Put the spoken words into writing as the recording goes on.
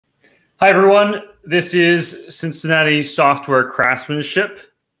Hi, everyone. This is Cincinnati Software Craftsmanship.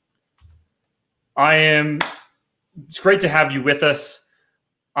 It's great to have you with us.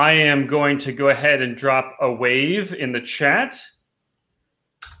 I am going to go ahead and drop a wave in the chat.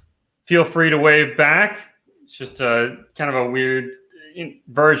 Feel free to wave back. It's just a kind of a weird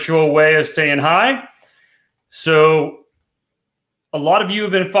virtual way of saying hi. So a lot of you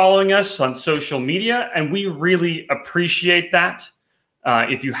have been following us on social media, and we really appreciate that.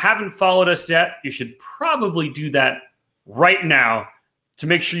 If you haven't followed us yet, you should probably do that right now to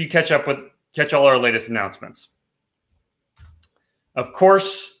make sure you catch all our latest announcements. Of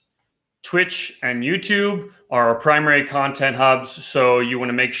course, Twitch and YouTube are our primary content hubs, so you want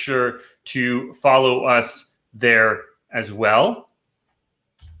to make sure to follow us there as well.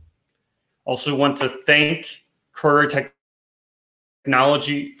 Also want to thank Courier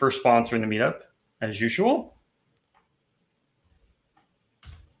Technology for sponsoring the meetup, as usual.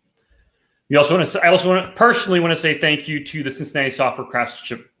 I also personally want to say thank you to the Cincinnati Software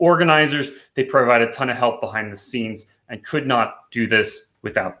Craftsmanship organizers. They provide a ton of help behind the scenes and could not do this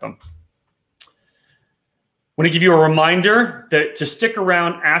without them. I want to give you a reminder that to stick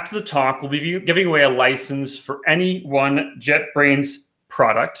around after the talk, we'll be giving away a license for any one JetBrains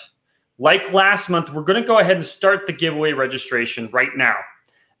product. Like last month, we're going to go ahead and start the giveaway registration right now.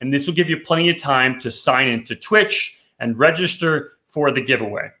 And this will give you plenty of time to sign into Twitch and register for the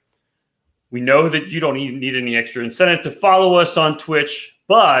giveaway. We know that you don't need any extra incentive to follow us on Twitch,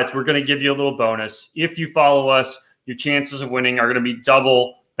 but we're going to give you a little bonus. If you follow us, your chances of winning are going to be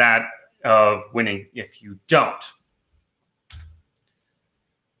double that of winning if you don't.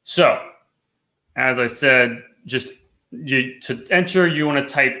 So, as I said, to enter, you want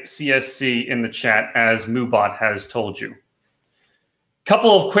to type CSC in the chat, as Moobot has told you.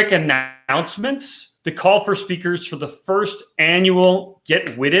 Couple of quick announcements. The call for speakers for the first annual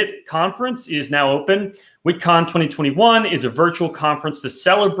Get With It conference is now open. WITCon 2021 is a virtual conference to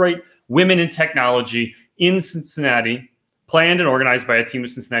celebrate women in technology in Cincinnati, planned and organized by a team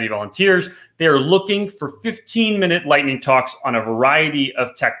of Cincinnati volunteers. They are looking for 15-minute lightning talks on a variety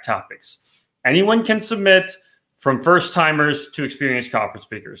of tech topics. Anyone can submit, from first-timers to experienced conference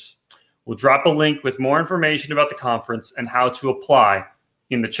speakers. We'll drop a link with more information about the conference and how to apply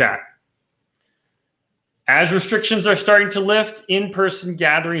in the chat. As restrictions are starting to lift, in-person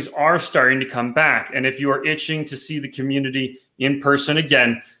gatherings are starting to come back. And if you are itching to see the community in person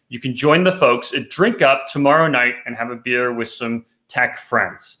again, you can join the folks at Drink Up tomorrow night and have a beer with some tech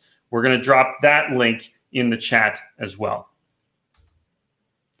friends. We're going to drop that link in the chat as well.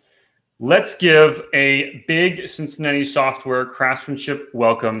 Let's give a big Cincinnati Software Craftsmanship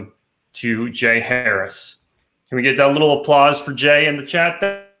welcome to Jay Harris. Can we get that little applause for Jay in the chat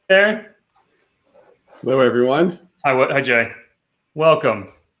there? Hello, everyone. Hi, Jay. Welcome.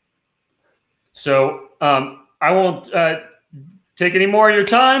 So I won't take any more of your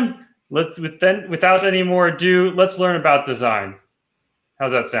time. Without any more ado, let's learn about design.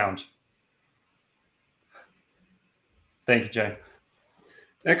 How's that sound? Thank you, Jay.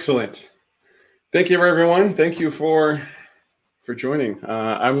 Excellent. Thank you, everyone. Thank you for joining.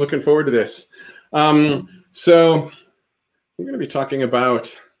 I'm looking forward to this. So we're going to be talking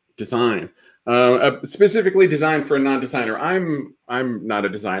about design. Specifically designed for a non-designer. I'm not a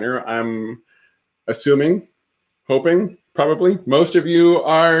designer. I'm assuming, hoping, probably most of you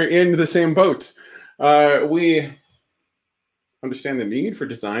are in the same boat. We understand the need for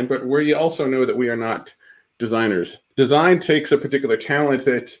design, but we also know that we are not designers. Design takes a particular talent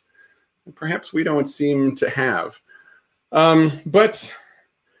that perhaps we don't seem to have. But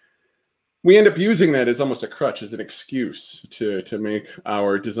we end up using that as almost a crutch, as an excuse to make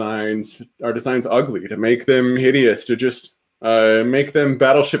our designs ugly, to make them hideous, to just make them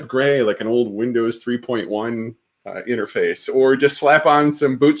battleship gray like an old Windows 3.1 interface, or just slap on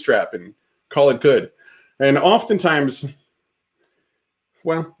some bootstrap and call it good. And oftentimes,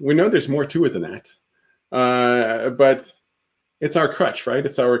 well, we know there's more to it than that, but it's our crutch, right?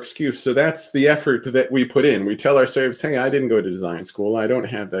 It's our excuse. So that's the effort that we put in. We tell ourselves, hey, I didn't go to design school. I don't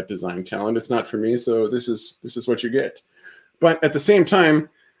have that design talent. It's not for me. So this is what you get. But at the same time,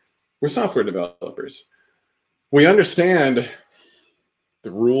 we're software developers. We understand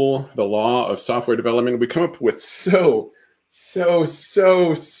the law of software development. We come up with so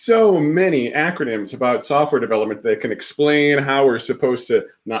many acronyms about software development that can explain how we're supposed to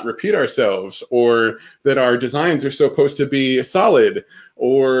not repeat ourselves, or that our designs are supposed to be solid,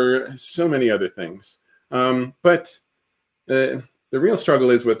 or so many other things. But the real struggle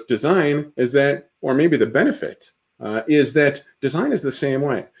is with design is that, or maybe the benefit is that design is the same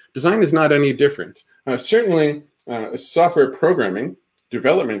way. Design is not any different. Certainly, software programming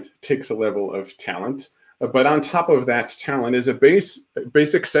development takes a level of talent, but on top of that talent is a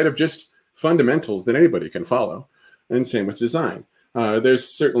basic set of just fundamentals that anybody can follow. And same with design. There's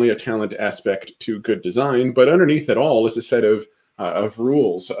certainly a talent aspect to good design, but underneath it all is a set of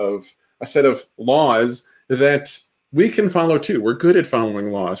rules, of a set of laws that we can follow too. We're good at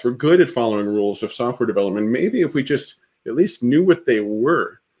following laws. We're good at following rules of software development. Maybe if we just at least knew what they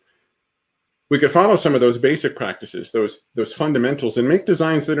were, we could follow some of those basic practices, those fundamentals, and make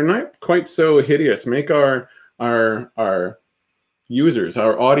designs that are not quite so hideous. Make our users,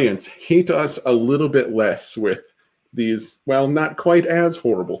 our audience, hate us a little bit less with these, well, not quite as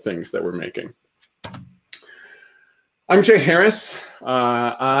horrible things that we're making. I'm Jay Harris.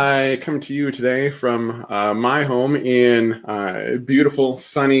 I come to you today from my home in beautiful,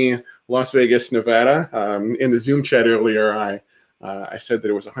 sunny Las Vegas, Nevada. In the Zoom chat earlier, I said that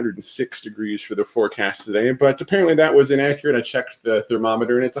it was 106 degrees for the forecast today, but apparently that was inaccurate. I checked the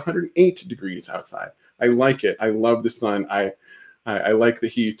thermometer, and it's 108 degrees outside. I like it. I love the sun. I like the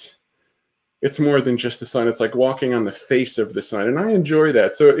heat. It's more than just the sun. It's like walking on the face of the sun, and I enjoy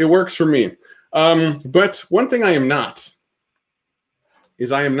that. So it works for me. But one thing I am not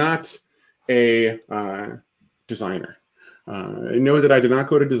is I am not a designer. I know that I did not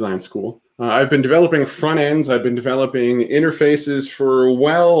go to design school. I've been developing front ends. I've been developing interfaces for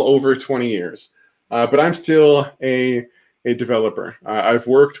well over 20 years. But I'm still a developer. I've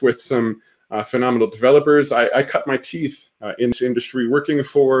worked with some phenomenal developers. I cut my teeth in this industry working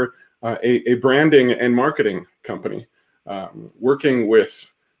for a branding and marketing company, working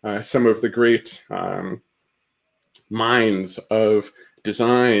with some of the great minds of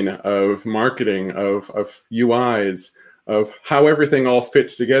design, of marketing, of UIs, of how everything all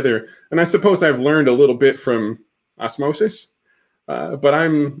fits together. And I suppose I've learned a little bit from osmosis, but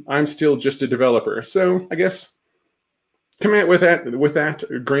I'm still just a developer. So I guess come at with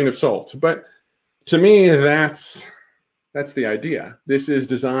that grain of salt. But to me, that's the idea. This is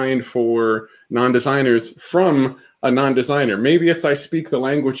designed for non-designers from a non-designer. Maybe it's I speak the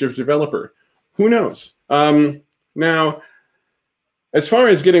language of developer. Who knows? Now, as far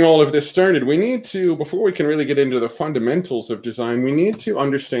as getting all of this started, we need to, before we can really get into the fundamentals of design, we need to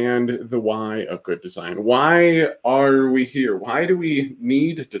understand the why of good design. Why are we here? Why do we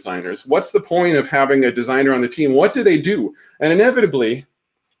need designers? What's the point of having a designer on the team? What do they do? And inevitably,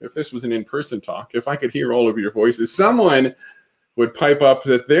 if this was an in-person talk, if I could hear all of your voices, someone would pipe up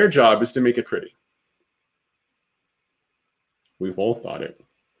that their job is to make it pretty. We've all thought it.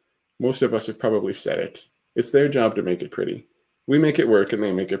 Most of us have probably said it. It's their job to make it pretty. We make it work and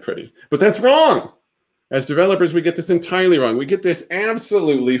they make it pretty. But that's wrong. As developers, we get this entirely wrong. We get this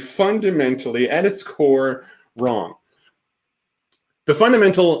absolutely, fundamentally, at its core, wrong. The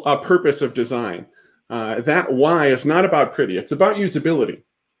fundamental purpose of design, that why, is not about pretty. It's about usability.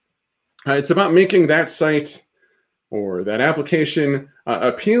 It's about making that site or that application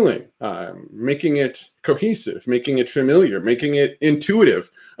appealing, making it cohesive, making it familiar, making it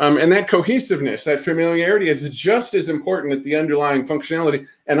intuitive. And that cohesiveness, that familiarity is just as important as the underlying functionality,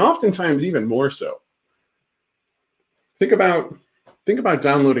 and oftentimes even more so. Think about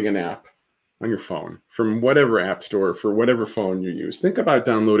downloading an app on your phone from whatever app store for whatever phone you use. Think about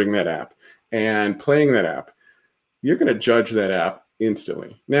downloading that app and playing that app. You're going to judge that app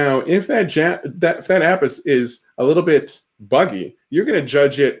instantly. Now, if that app is a little bit buggy, you're going to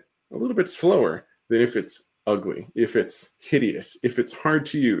judge it a little bit slower than if it's ugly, if it's hideous, if it's hard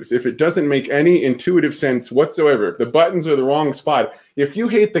to use, if it doesn't make any intuitive sense whatsoever, if the buttons are the wrong spot, if you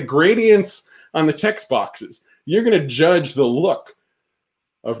hate the gradients on the text boxes, you're going to judge the look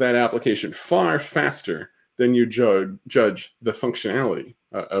of that application far faster than you judge the functionality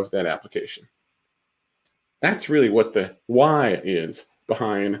of that application. That's really what the why is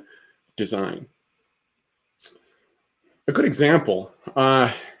behind design. A good example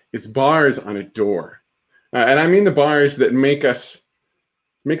is bars on a door. And I mean the bars that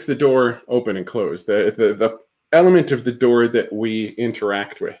makes the door open and close, the element of the door that we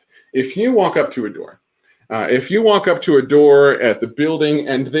interact with. If you walk up to a door, at the building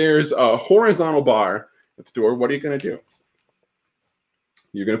and there's a horizontal bar at the door, what are you going to do?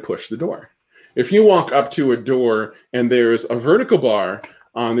 You're going to push the door. If you walk up to a door and there's a vertical bar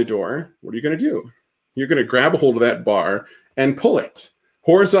on the door, what are you going to do? You're going to grab a hold of that bar and pull it.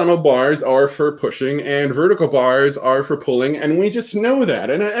 Horizontal bars are for pushing and vertical bars are for pulling, and we just know that.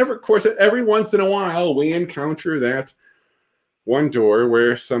 And of course, every once in a while, we encounter that one door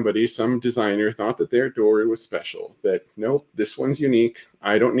where some designer thought that their door was special, that, nope, this one's unique.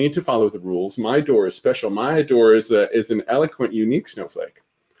 I don't need to follow the rules. My door is special. My door is an eloquent, unique snowflake.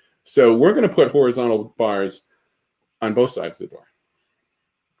 So we're going to put horizontal bars on both sides of the door.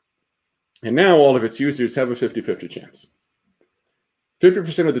 And now all of its users have a 50-50 chance.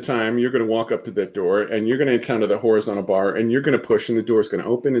 50% of the time, you're going to walk up to that door and you're going to encounter the horizontal bar and you're going to push and the door is going to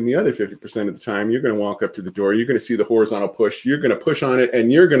open. And the other 50% of the time, you're going to walk up to the door, you're going to see the horizontal push, you're going to push on it,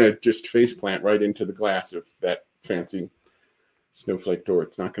 and you're going to just face plant right into the glass of that fancy snowflake door.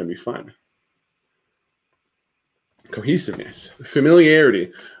 It's not going to be fun. Cohesiveness,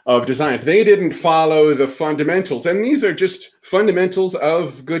 familiarity of design. They didn't follow the fundamentals. And these are just fundamentals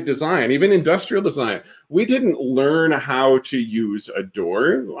of good design, even industrial design. We didn't learn how to use a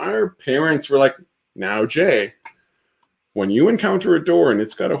door. Our parents were like, now, Jay, when you encounter a door and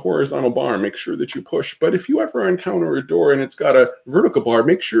it's got a horizontal bar, make sure that you push. But if you ever encounter a door and it's got a vertical bar,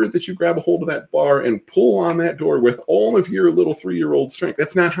 make sure that you grab a hold of that bar and pull on that door with all of your little 3-year-old strength.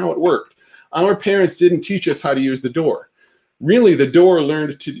 That's not how it worked. Our parents didn't teach us how to use the door. Really, the door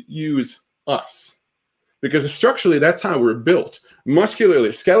learned to use us. Because structurally, that's how we're built. Muscularly,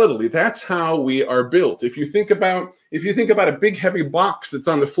 skeletally, that's how we are built. If you think about a big heavy box that's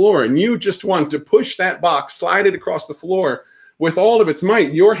on the floor and you just want to push that box, slide it across the floor with all of its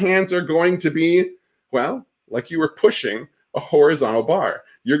might, your hands are going to be, well, like you were pushing a horizontal bar.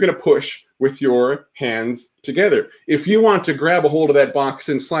 You're going to push with your hands together. If you want to grab a hold of that box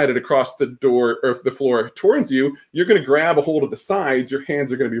and slide it across the door or the floor towards you, you're going to grab a hold of the sides. Your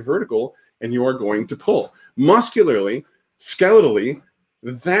hands are going to be vertical and you are going to pull. Muscularly, skeletally,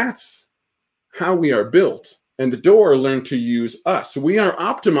 that's how we are built. And the door learned to use us. We are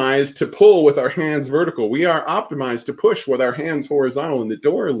optimized to pull with our hands vertical. We are optimized to push with our hands horizontal, and the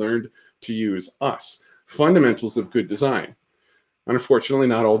door learned to use us. Fundamentals of good design. Unfortunately,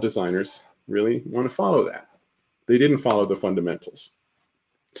 not all designers really want to follow that. They didn't follow the fundamentals.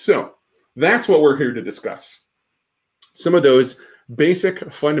 So that's what we're here to discuss. Some of those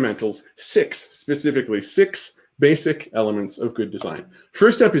basic fundamentals, 6 basic elements of good design.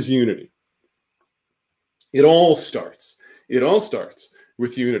 First up is unity. It all starts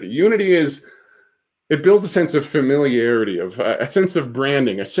with unity. Unity it builds a sense of familiarity, of a sense of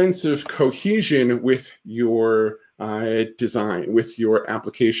branding, a sense of cohesion with your design, with your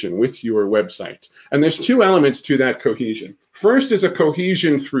application, with your website. And there's 2 elements to that cohesion. First is a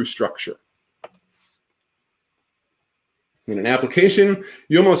cohesion through structure. In an application,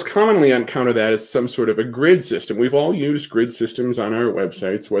 you'll most commonly encounter that as some sort of a grid system. We've all used grid systems on our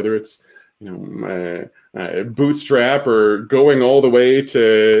websites, whether it's Bootstrap or going all the way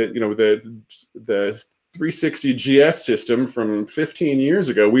to the 360 GS system from 15 years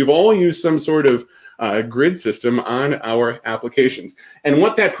ago. We've all used some sort of grid system on our applications. And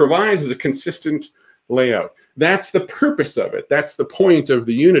what that provides is a consistent layout. That's the purpose of it. That's the point of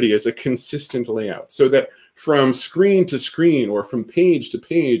the Unity, is a consistent layout, so that from screen to screen or from page to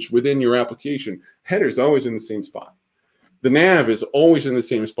page within your application, header is always in the same spot. The nav is always in the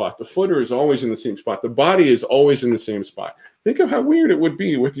same spot. The footer is always in the same spot. The body is always in the same spot. Think of how weird it would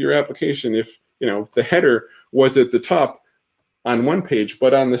be with your application if the header was at the top on one page,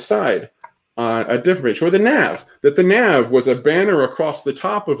 but on the side on a different page. Or the nav was a banner across the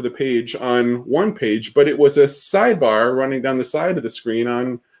top of the page on one page, but it was a sidebar running down the side of the screen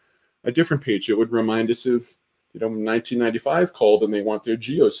on a different page. It would remind us of 1995 called and they want their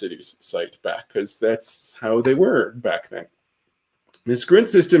GeoCities site back, because that's how they were back then. This grid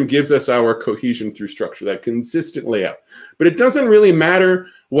system gives us our cohesion through structure, that consistent layout. But it doesn't really matter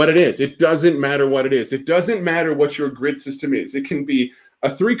what it is. It doesn't matter what it is. It doesn't matter what your grid system is. It can be a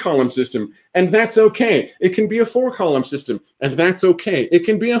 3-column system, and that's okay. It can be a 4-column system, and that's okay. It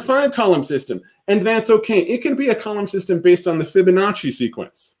can be a 5-column system, and that's okay. It can be a column system based on the Fibonacci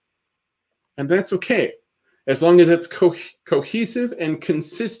sequence, and that's okay, as long as it's cohesive and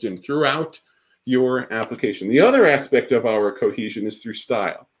consistent throughout your application. The other aspect of our cohesion is through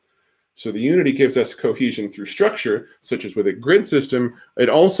style. So the Unity gives us cohesion through structure, such as with a grid system. It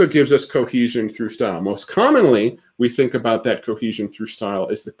also gives us cohesion through style. Most commonly, we think about that cohesion through style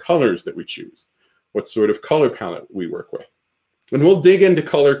as the colors that we choose, what sort of color palette we work with. And we'll dig into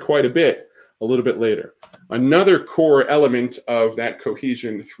color quite a little bit later. Another core element of that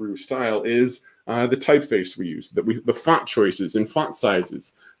cohesion through style is the typeface we use, the font choices and font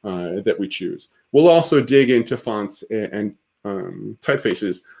sizes that we choose. We'll also dig into fonts and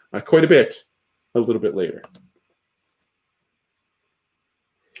typefaces quite a little bit later.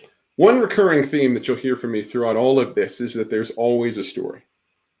 One recurring theme that you'll hear from me throughout all of this is that there's always a story.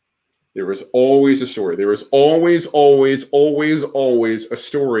 There is always a story. There is always a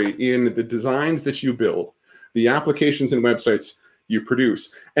story in the designs that you build, the applications and websites you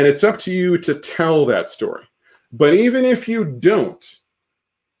produce. And it's up to you to tell that story. But even if you don't,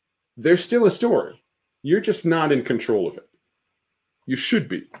 there's still a story. You're just not in control of it. You should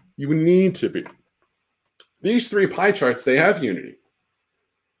be. You need to be. These three pie charts, they have unity.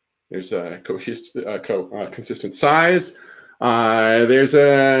 There's a consistent size. There's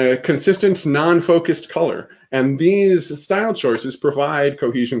a consistent non-focused color. And these style choices provide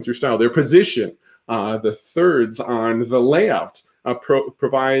cohesion through style. Their position, the thirds on the layout,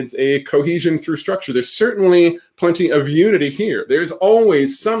 provides a cohesion through structure. There's certainly plenty of unity here. There's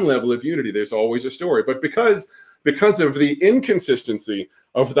always some level of unity. There's always a story. But because of the inconsistency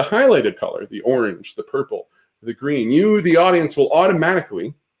of the highlighted color, the orange, the purple, the green, you, the audience, will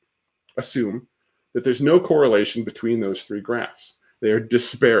automatically assume that there's no correlation between those three graphs. They are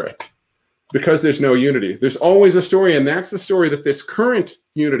disparate. Because there's no unity. There's always a story, and that's the story that this current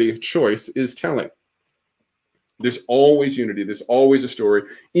unity choice is telling. There's always unity. There's always a story.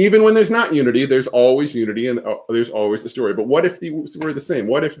 Even when there's not unity, there's always unity, and there's always a story. But what if these were the same?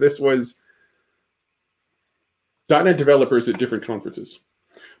 What if this was .NET developers at different conferences?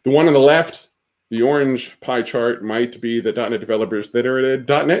 The one on the left, the orange pie chart, might be the .NET developers that are at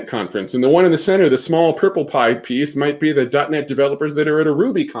a .NET conference. And the one in the center, the small purple pie piece, might be the .NET developers that are at a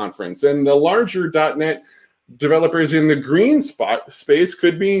Ruby conference. And the larger .NET developers in the green space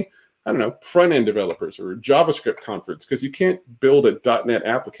could be, I don't know, front-end developers or a JavaScript conference, because you can't build a .NET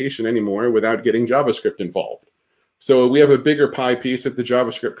application anymore without getting JavaScript involved. So we have a bigger pie piece at the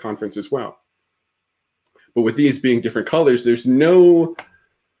JavaScript conference as well. But with these being different colors, there's no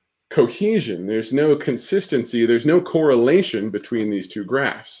cohesion, there's no consistency, there's no correlation between these two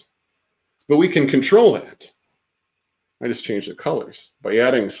graphs. But we can control that. I just changed the colors by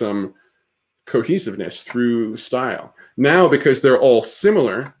adding some cohesiveness through style. Now, because they're all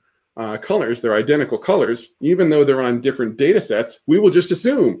similar colors, they're identical colors, even though they're on different data sets, we will just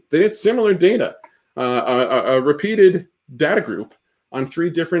assume that it's similar data, a repeated data group on three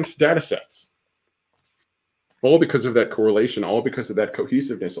different data sets. All because of that correlation, all because of that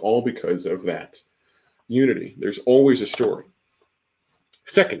cohesiveness, all because of that unity. There's always a story.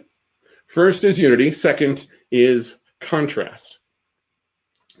 Second, first is unity. Second is contrast.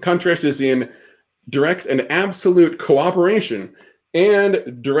 Contrast is in direct and absolute cooperation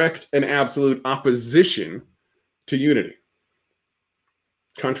and direct and absolute opposition to unity.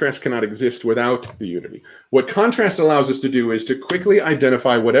 Contrast cannot exist without the unity. What contrast allows us to do is to quickly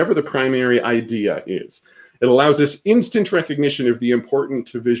identify whatever the primary idea is. It allows us instant recognition of the important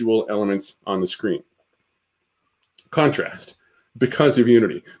visual elements on the screen. Contrast, because of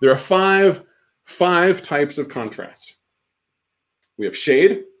unity. There are five types of contrast. We have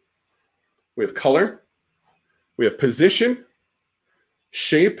shade, we have color, we have position,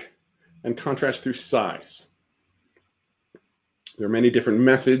 shape, and contrast through size. There are many different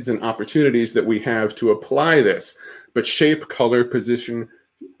methods and opportunities that we have to apply this, but shape, color, position,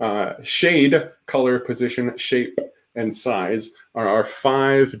 shade, color, position, shape, and size are our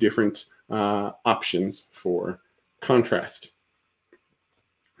five different options for contrast.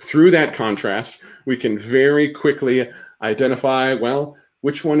 Through that contrast, we can very quickly identify, well,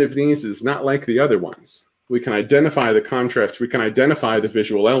 which one of these is not like the other ones. We can identify the contrast. We can identify the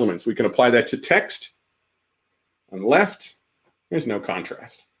visual elements. We can apply that to text. On the left, there's no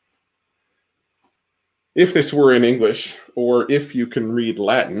contrast. If this were in English, or if you can read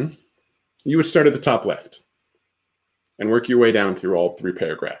Latin, you would start at the top left and work your way down through all three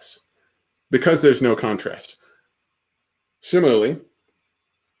paragraphs, because there's no contrast. Similarly,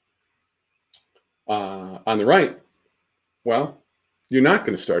 on the right, well, you're not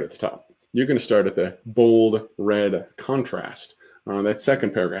going to start at the top. You're going to start at the bold red contrast. That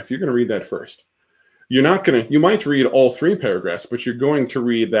second paragraph, you're going to read that first. You're not going to, you might read all three paragraphs, but you're going to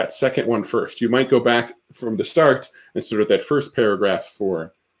read that second one first. You might go back from the start and start at that first paragraph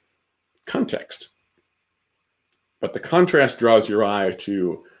for context. But the contrast draws your eye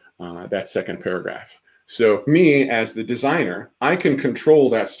to that second paragraph. So me, as the designer, I can control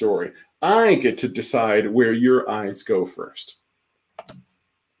that story. I get to decide where your eyes go first.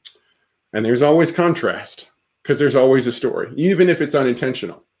 And there's always contrast, because there's always a story, even if it's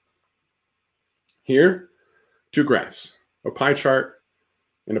unintentional. Here, two graphs, a pie chart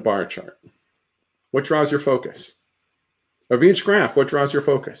and a bar chart. What draws your focus? Of each graph, what draws your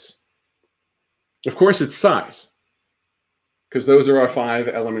focus? Of course, it's size, because those are our five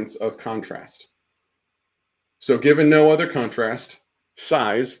elements of contrast. So given no other contrast,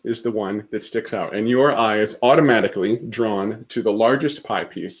 size is the one that sticks out, and your eye is automatically drawn to the largest pie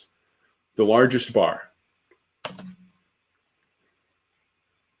piece, the largest bar.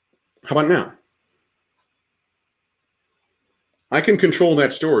 How about now? I can control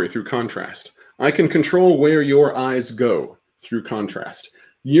that story through contrast. I can control where your eyes go through contrast.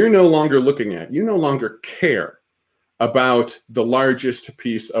 You're no longer looking at, you no longer care about the largest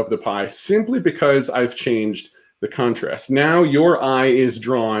piece of the pie simply because I've changed the contrast. Now your eye is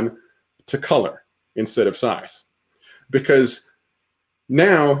drawn to color instead of size, because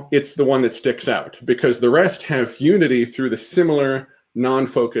now it's the one that sticks out, because the rest have unity through the similar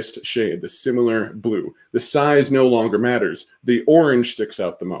non-focused shade, the similar blue. The size no longer matters. The orange sticks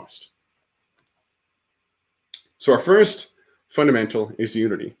out the most. So our first fundamental is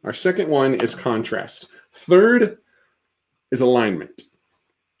unity. Our second one is contrast. Third is alignment.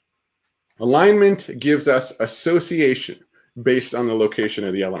 Alignment gives us association based on the location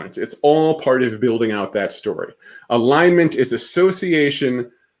of the elements. It's all part of building out that story. Alignment is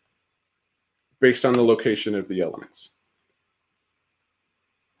association based on the location of the elements.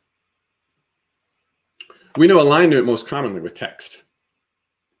 We know alignment most commonly with text.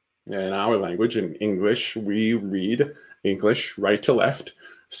 In our language, in English, we read English right to left.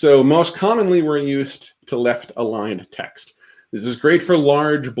 So most commonly, we're used to left-aligned text. This is great for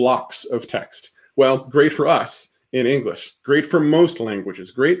large blocks of text. Well, great for us in English. Great for most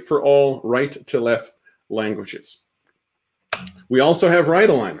languages. Great for all right-to-left languages. We also have right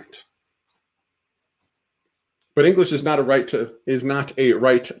alignment. But English is not a right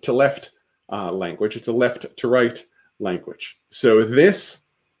to left language. It's a left to right language. So this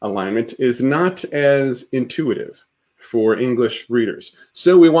alignment is not as intuitive for English readers.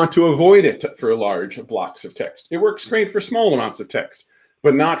 So we want to avoid it for large blocks of text. It works great for small amounts of text,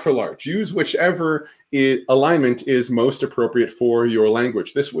 but not for large. Use whichever alignment is most appropriate for your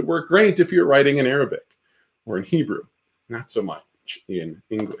language. This would work great if you're writing in Arabic or in Hebrew, not so much in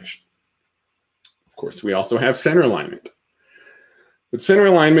English. Of course, we also have center alignment. But center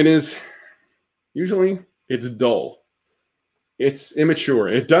alignment is usually it's dull. It's immature.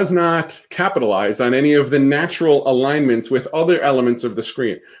 It does not capitalize on any of the natural alignments with other elements of the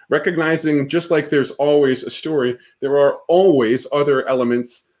screen. Recognizing just like there's always a story, there are always other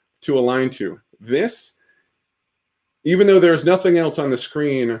elements to align to. This, even though there's nothing else on the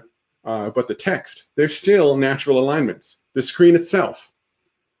screen but the text, there's still natural alignments. The screen itself,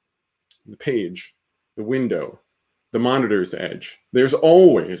 the page, the window, the monitor's edge. There's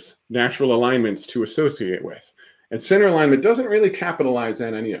always natural alignments to associate with. And center alignment doesn't really capitalize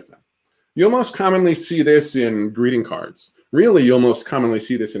on any of them. You'll most commonly see this in greeting cards. Really, you'll most commonly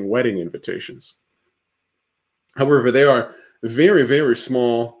see this in wedding invitations. However, they are very, very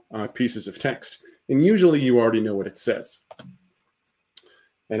small pieces of text. And usually you already know what it says.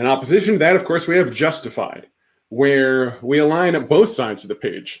 And in opposition to that, of course, we have justified, where we align up both sides of the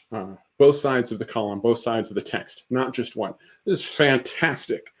page, both sides of the column, both sides of the text, not just one. This is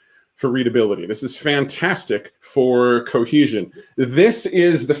fantastic for readability. This is fantastic for cohesion. This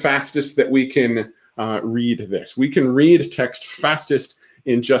is the fastest that we can read this. We can read text fastest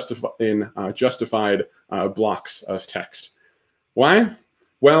in justified blocks of text. Why?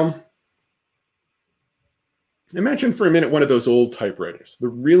 Well, imagine for a minute one of those old typewriters, the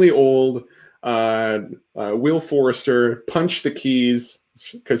really old Will Forrester, punch the keys,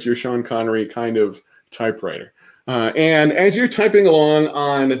 because you're Sean Connery kind of typewriter. And as you're typing along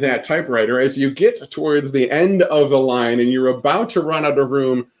on that typewriter, as you get towards the end of the line and you're about to run out of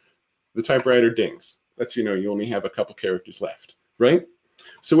room, the typewriter dings. Lets you know you only have a couple characters left, right?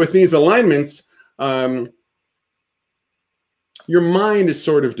 So with these alignments, your mind is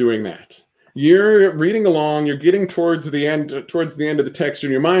sort of doing that. You're reading along, you're getting towards the end of the text,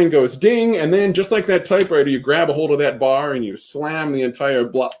 and your mind goes ding, and then just like that typewriter, you grab a hold of that bar and you slam the entire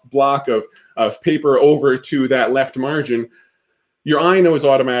block of paper over to that left margin. Your eye knows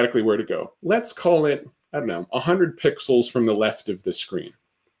automatically where to go. Let's call it, I don't know, 100 pixels from the left of the screen.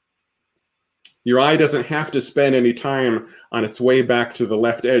 Your eye doesn't have to spend any time on its way back to the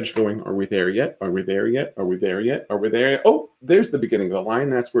left edge going, are we there yet? Are we there yet? Are we there yet? Are we there yet? Oh, there's the beginning of the line.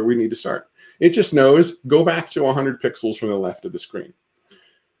 That's where we need to start. It just knows, go back to 100 pixels from the left of the screen.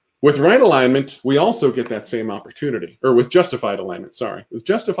 With right alignment, we also get that same opportunity, or with justified alignment, sorry. With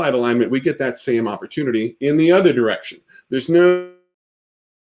justified alignment, we get that same opportunity in the other direction. There's no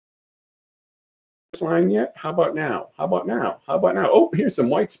line yet? How about now? How about now? How about now? Oh, here's some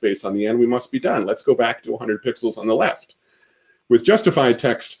white space on the end. We must be done. Let's go back to 100 pixels on the left. With justified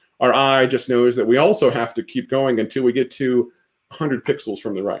text, our eye just knows that we also have to keep going until we get to 100 pixels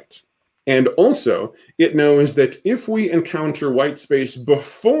from the right. And also, it knows that if we encounter white space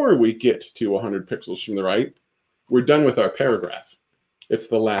before we get to 100 pixels from the right, we're done with our paragraph. It's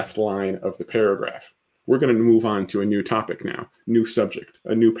the last line of the paragraph. We're going to move on to a new topic now, new subject,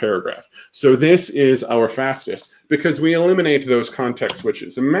 a new paragraph. So this is our fastest because we eliminate those context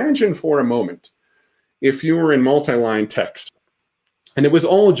switches. Imagine for a moment if you were in multi-line text and it was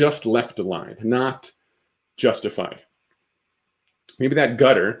all just left aligned, not justified. maybe that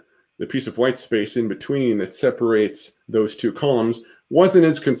gutter, the piece of white space in between that separates those two columns, wasn't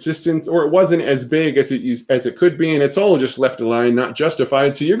as consistent, or it wasn't as big as it could be, and it's all just left aligned, not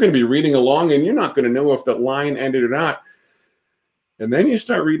justified. So you're going to be reading along, and you're not going to know if that line ended or not. And then you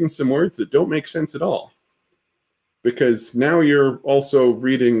start reading some words that don't make sense at all, because now you're also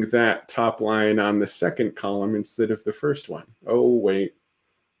reading that top line on the second column instead of the first one. Oh, wait.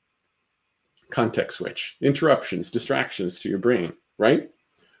 Context switch, interruptions, distractions to your brain, right?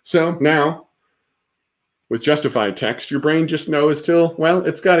 So now, with justified text, your brain just knows till, well,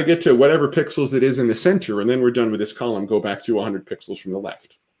 it's got to get to whatever pixels it is in the center, and then we're done with this column, go back to 100 pixels from the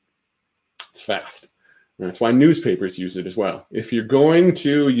left. It's fast. And that's why newspapers use it as well. If you're going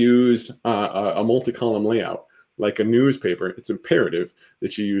to use a multi-column layout, like a newspaper, it's imperative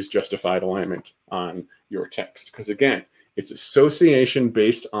that you use justified alignment on your text. Because again, it's association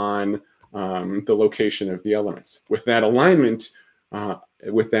based on the location of the elements. With that alignment,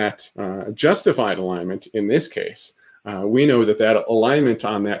 justified alignment in this case, we know that that alignment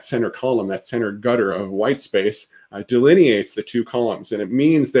on that center column, that center gutter of white space, delineates the two columns. And it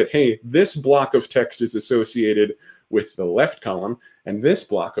means that, hey, this block of text is associated with the left column, and this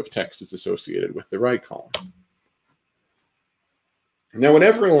block of text is associated with the right column. Now,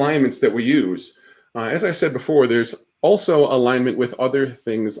 whatever alignments that we use, as I said before, there's also alignment with other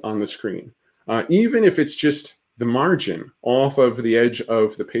things on the screen. Even if it's just the margin off of the edge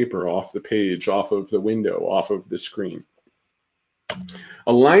of the paper, off the page, off of the window, off of the screen.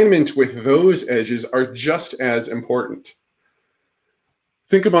 Alignment with those edges are just as important.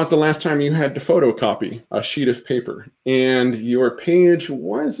 Think about the last time you had to photocopy a sheet of paper and your page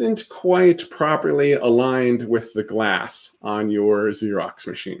wasn't quite properly aligned with the glass on your Xerox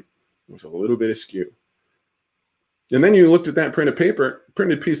machine. It was a little bit askew. And then you looked at that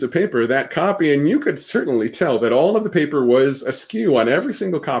printed piece of paper, that copy, and you could certainly tell that all of the paper was askew on every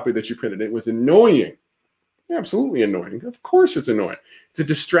single copy that you printed. It was annoying. Absolutely annoying. Of course it's annoying. It's a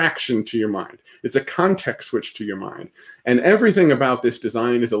distraction to your mind. It's a context switch to your mind. And everything about this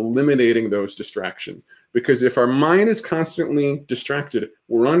design is eliminating those distractions. Because if our mind is constantly distracted,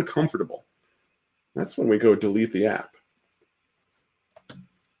 we're uncomfortable. That's when we go delete the app.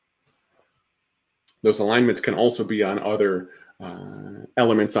 Those alignments can also be on other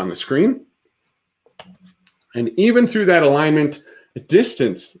elements on the screen. And even through that alignment,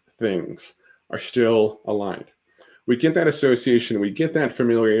 distance things are still aligned. We get that association, we get that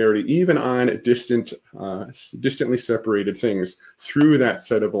familiarity even on distantly separated things through that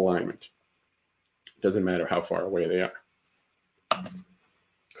set of alignment. Doesn't matter how far away they are.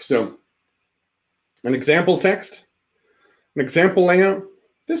 So, an example text, an example layout,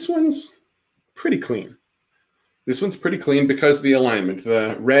 this one's pretty clean. This one's pretty clean because of the alignment.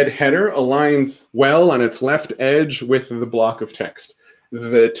 The red header aligns well on its left edge with the block of text.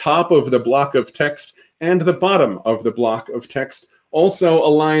 The top of the block of text and the bottom of the block of text also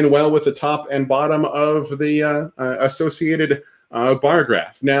align well with the top and bottom of the associated bar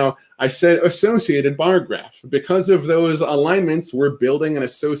graph. Now, I said associated bar graph. Because of those alignments, we're building an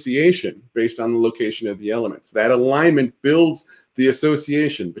association based on the location of the elements. That alignment builds the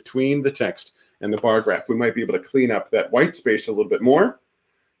association between the text and the bar graph. We might be able to clean up that white space a little bit more,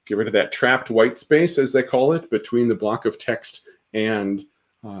 get rid of that trapped white space, as they call it, between the block of text and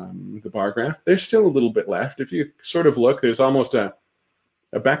the bar graph. There's still a little bit left. If you sort of look, there's almost a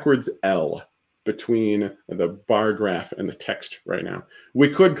backwards L between the bar graph and the text right now. We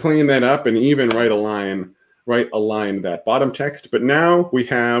could clean that up and even right align that bottom text, but now we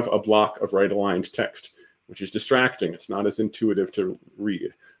have a block of right aligned text, which is distracting. It's not as intuitive to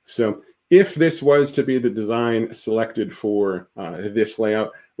read. So if this was to be the design selected for this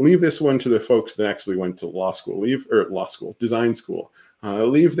layout, leave this one to the folks that actually went to design school.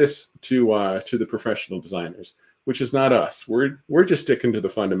 Leave this to the professional designers, which is not us. We're just sticking to the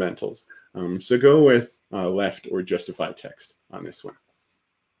fundamentals. So go with left or justified text on this one.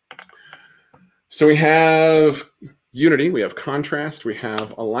 So we have unity, we have contrast, we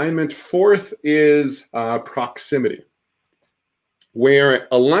have alignment. Fourth is proximity, where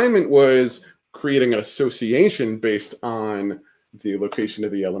alignment was creating an association based on the location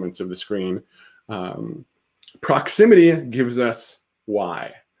of the elements of the screen. Proximity gives us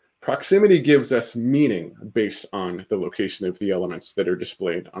why. Proximity gives us meaning based on the location of the elements that are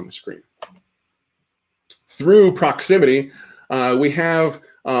displayed on the screen. Through proximity, we have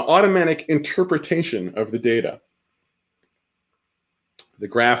automatic interpretation of the data. The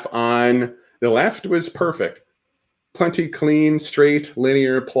graph on the left was perfect. Plenty clean, straight,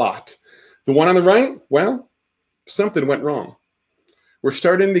 linear plot. The one on the right, well, something went wrong. we're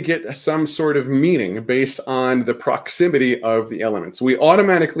starting to get some sort of meaning based on the proximity of the elements. We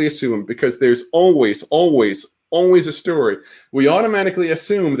automatically assume, because there's always a story, we automatically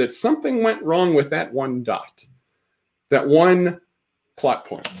assume that something went wrong with that one dot, that one plot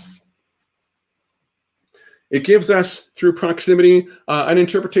point. It gives us, through proximity, an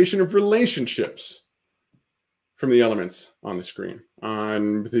interpretation of relationships from the elements on the screen.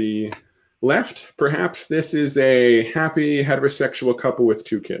 On the left, perhaps this is a happy heterosexual couple with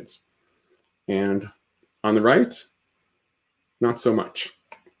 2 kids. And on the right, not so much.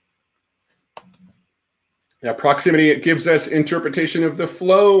 That proximity, it gives us interpretation of the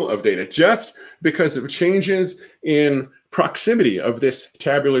flow of data. Just because of changes in proximity of this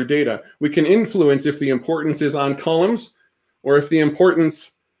tabular data, we can influence if the importance is on columns or if the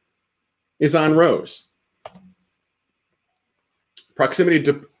importance is on rows.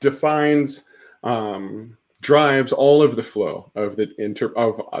 Proximity defines, drives all of the flow of the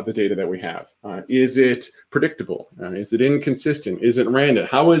data that we have. Is it predictable? Is it inconsistent? Is it random?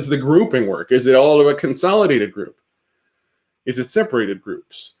 How does the grouping work? Is it all of a consolidated group? Is it separated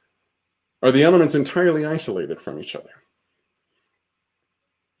groups? Are the elements entirely isolated from each other?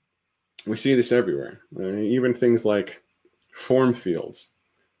 We see this everywhere. Even things like form fields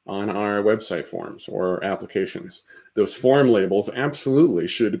on our website forms or applications. Those form labels absolutely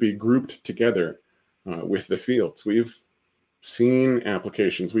should be grouped together with the fields. We've seen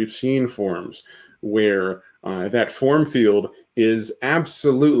applications, we've seen forms where that form field is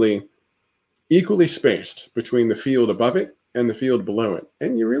absolutely equally spaced between the field above it and the field below it.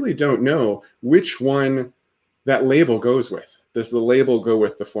 And you really don't know which one that label goes with. Does the label go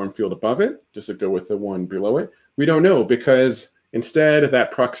with the form field above it? Does it go with the one below it? We don't know, because instead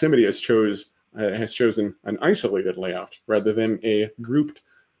that proximity has chosen an isolated layout rather than a grouped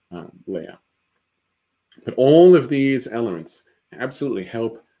layout. But all of these elements absolutely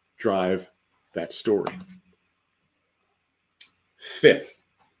help drive that story. 5th,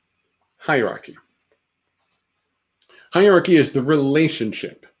 hierarchy. Hierarchy is the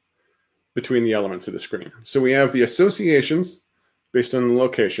relationship between the elements of the screen. So we have the associations based on the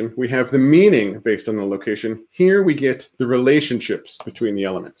location. We have the meaning based on the location. Here we get the relationships between the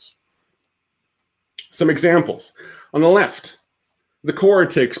elements. Some examples. On the left, the core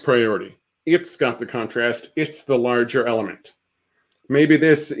takes priority. It's got the contrast. It's the larger element. Maybe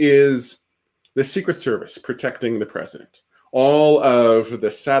this is the Secret Service protecting the president. All of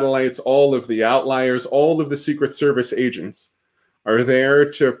the satellites, all of the outliers, all of the Secret Service agents are there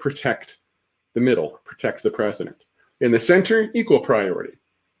to protect the middle, protect the president. In the center, equal priority.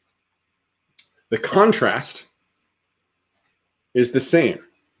 The contrast is the same.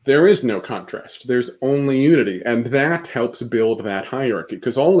 There is no contrast. There's only unity, and that helps build that hierarchy,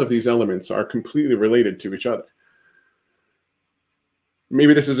 because all of these elements are completely related to each other.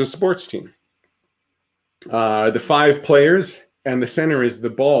 Maybe this is a sports team. The 5 players, and the center is the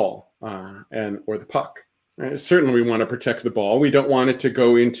ball or the puck. Certainly we want to protect the ball. We don't want it to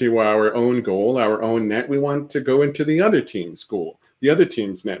go into our own goal, our own net. We want to go into the other team's goal, the other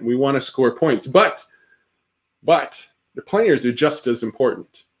team's net. We want to score points. But the players are just as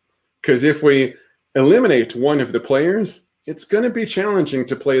important, because if we eliminate one of the players, it's going to be challenging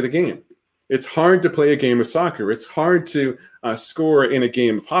to play the game. It's hard to play a game of soccer. It's hard to score in a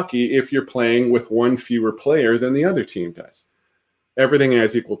game of hockey if you're playing with one fewer player than the other team does. Everything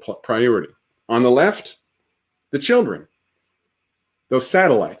has equal priority. On the left, the children. Those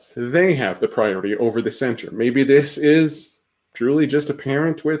satellites, they have the priority over the center. Maybe this is truly just a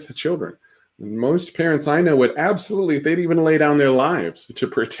parent with children. Most parents I know would absolutely, they'd even lay down their lives to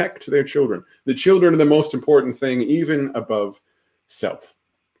protect their children. The children are the most important thing, even above self.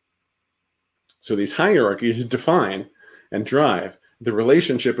 So these hierarchies define and drive the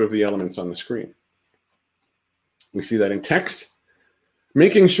relationship of the elements on the screen. We see that in text,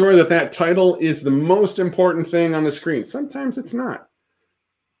 making sure that that title is the most important thing on the screen. Sometimes it's not.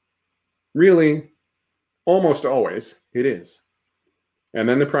 Really, almost always it is. And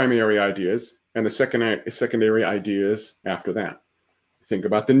then the primary ideas and the secondary ideas after that. Think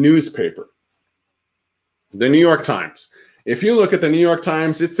about the newspaper. The New York Times. If you look at the New York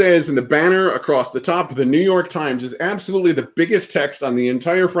Times, it says in the banner across the top, the New York Times is absolutely the biggest text on the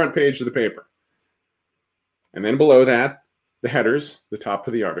entire front page of the paper. And then below that, the headers, the top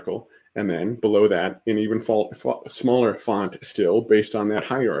of the article, and then below that, in even smaller font still, based on that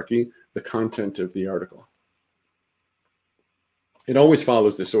hierarchy, the content of the article. It always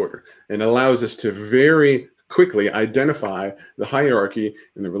follows this order and allows us to very quickly identify the hierarchy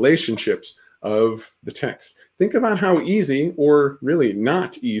and the relationships of the text. Think about how easy, or really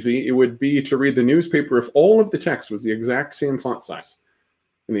not easy, it would be to read the newspaper if all of the text was the exact same font size.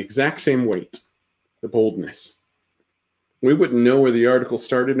 and the exact same weight, the boldness. We wouldn't know where the article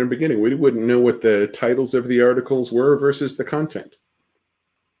started in the beginning. We wouldn't know what the titles of the articles were versus the content.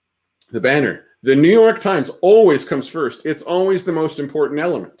 The banner. The New York Times always comes first. It's always the most important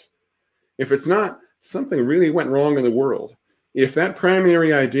element. If it's not, something really went wrong in the world. If that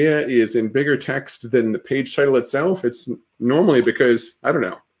primary idea is in bigger text than the page title itself, it's normally because, I don't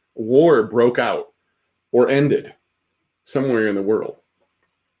know, war broke out or ended somewhere in the world.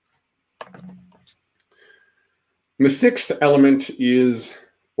 And the sixth element is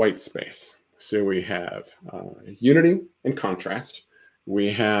white space. So we have unity and contrast.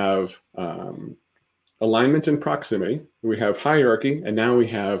 We have alignment and proximity. We have hierarchy, and now we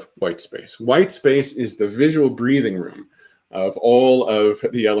have white space. White space is the visual breathing room of all of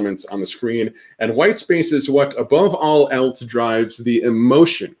the elements on the screen. And white space is what, above all else, drives the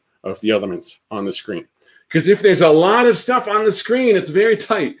emotion of the elements on the screen. Because if there's a lot of stuff on the screen, it's very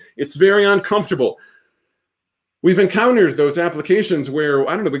tight. It's very uncomfortable. We've encountered those applications where,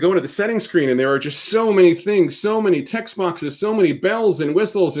 I don't know, we go to the settings screen and there are just so many things, so many text boxes, so many bells and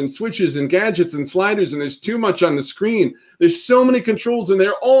whistles and switches and gadgets and sliders, and there's too much on the screen. There's so many controls and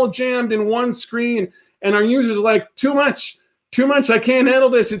they're all jammed in one screen. And our users are like, too much, I can't handle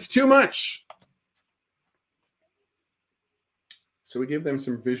this, it's too much. So we give them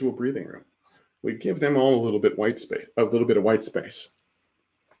some visual breathing room. We give them all a little bit white space, a little bit of white space.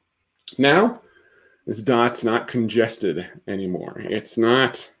 Now, this dot's not congested anymore. It's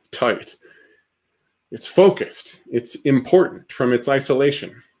not tight. It's focused. It's important from its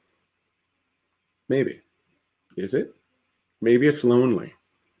isolation. Maybe. Is it? Maybe it's lonely.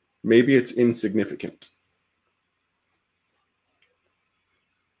 Maybe it's insignificant.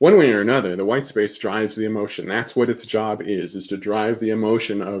 One way or another, the white space drives the emotion. That's what its job is to drive the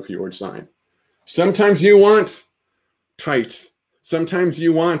emotion of your design. Sometimes you want tight. Sometimes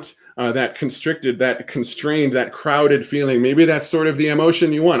you want that constricted, that constrained, that crowded feeling. Maybe that's sort of the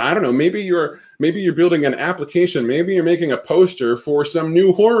emotion you want. I don't know. Maybe you're building an application. Maybe you're making a poster for some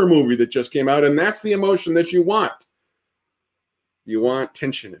new horror movie that just came out, and that's the emotion that you want. You want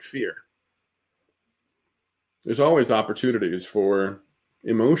tension and fear. There's always opportunities for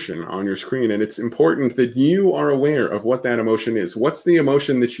emotion on your screen, and it's important that you are aware of what that emotion is. What's the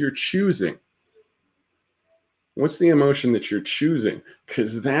emotion that you're choosing? What's the emotion that you're choosing?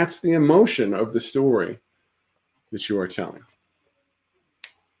 Because that's the emotion of the story that you are telling.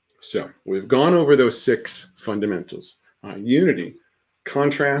 So we've gone over those 6 fundamentals: unity,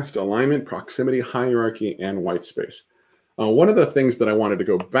 contrast, alignment, proximity, hierarchy, and white space. One of the things that I wanted to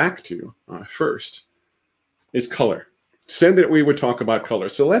go back to first is color. Said that we would talk about color.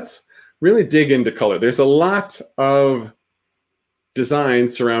 So let's really dig into color. There's a lot of design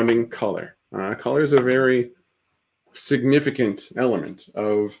surrounding color. Color is a very significant element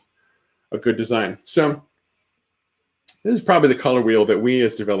of a good design. So this is probably the color wheel that we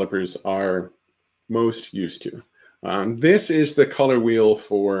as developers are most used to. This is the color wheel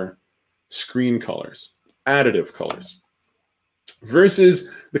for screen colors, additive colors,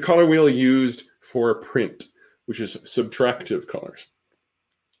 versus the color wheel used for print, which is subtractive colors.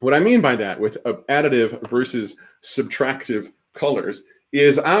 What I mean by that with additive versus subtractive colors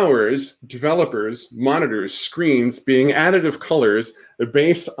is ours, developers, monitors, screens being additive colors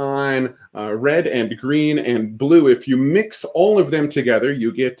based on red and green and blue. If you mix all of them together,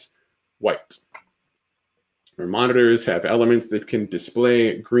 you get white. Our monitors have elements that can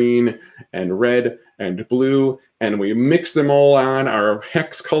display green and red and blue, and we mix them all on our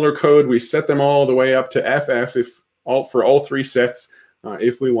hex color code. We set them all the way up to FF for all 3 sets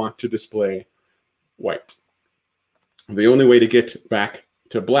if we want to display white. The only way to get back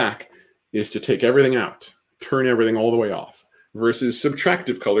to black is to take everything out, turn everything all the way off, versus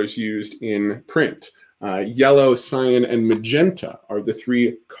subtractive colors used in print. Yellow, cyan, and magenta are the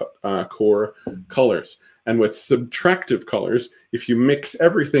 3 core colors. And with subtractive colors, if you mix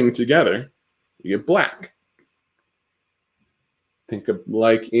everything together, you get black. Think of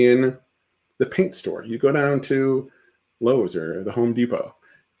like in the paint store. You go down to Lowe's or the Home Depot,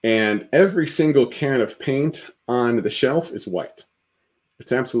 and every single can of paint on the shelf is white.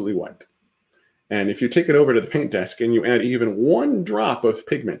 It's absolutely white. And if you take it over to the paint desk and you add even 1 drop of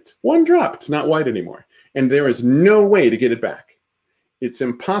pigment, 1 drop, it's not white anymore. And there is no way to get it back. It's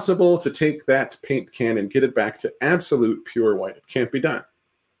impossible to take that paint can and get it back to absolute pure white. It can't be done.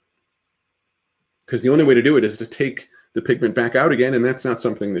 Because the only way to do it is to take the pigment back out again, and that's not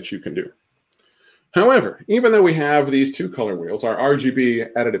something that you can do. However, even though we have these 2 color wheels, our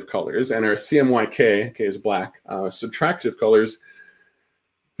RGB additive colors and our CMYK, K is black, subtractive colors,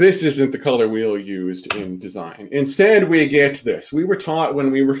 this isn't the color wheel used in design. Instead, we get this. We were taught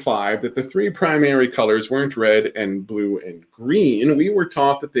when we were 5 that the 3 primary colors weren't red and blue and green. We were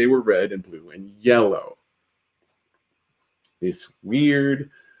taught that they were red and blue and yellow. This weird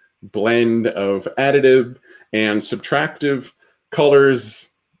blend of additive and subtractive colors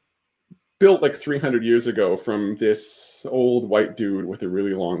built like 300 years ago from this old white dude with a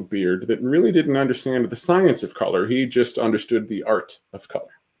really long beard that really didn't understand the science of color. He just understood the art of color.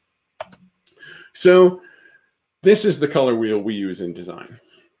 So this is the color wheel we use in design.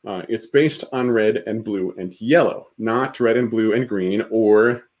 It's based on red and blue and yellow, not red and blue and green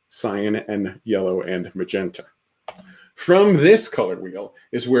or cyan and yellow and magenta. From this color wheel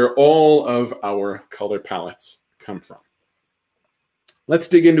is where all of our color palettes come from. Let's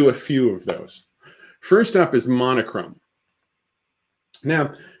dig into a few of those. First up is monochrome.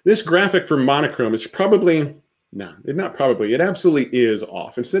 Now, this graphic for monochrome is probably, no, not probably, it absolutely is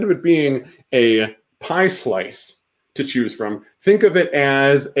off. Instead of it being a pie slice to choose from, think of it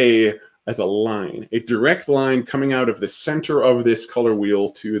as a line, a direct line coming out of the center of this color wheel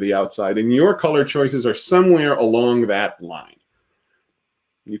to the outside, and your color choices are somewhere along that line.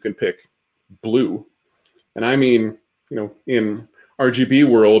 You can pick blue, and I mean, you know, in RGB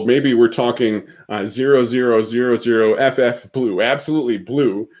world, maybe we're talking 0000 FF blue, absolutely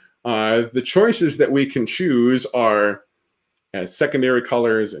blue. The choices that we can choose are as secondary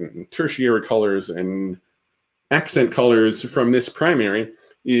colors and tertiary colors and accent colors from this primary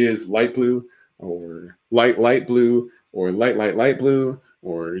is light blue or light blue or light blue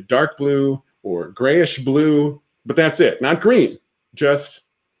or dark blue or grayish blue, but that's it, not green, just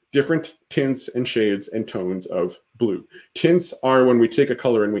different tints and shades and tones of blue. Tints are when we take a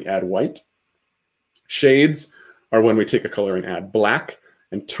color and we add white. Shades are when we take a color and add black.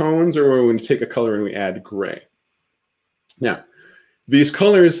 And tones are when we take a color and we add gray. Now, these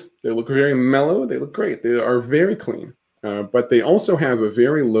colors, they look very mellow. They look great. They are very clean, but they also have a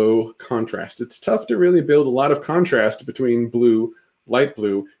very low contrast. It's tough to really build a lot of contrast between blue,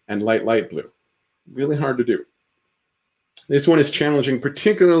 and light blue. Really hard to do. This one is challenging,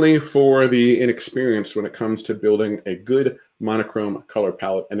 particularly for the inexperienced when it comes to building a good monochrome color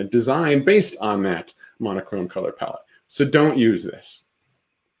palette and a design based on that monochrome color palette. So don't use this.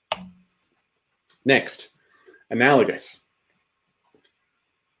 Next, analogous.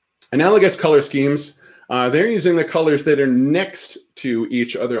 Analogous color schemes, they're using the colors that are next to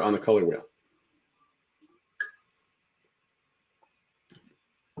each other on the color wheel.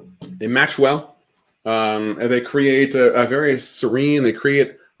 They match well. They create a very serene, they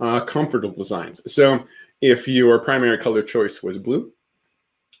create comfortable designs. So if your primary color choice was blue,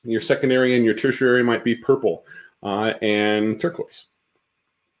 your secondary and your tertiary might be purple and turquoise.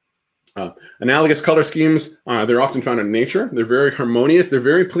 Analogous color schemes, they're often found in nature. They're very harmonious. They're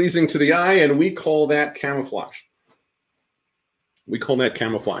very pleasing to the eye, and we call that camouflage. We call that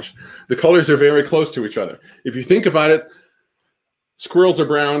camouflage. The colors are very close to each other. If you think about it, squirrels are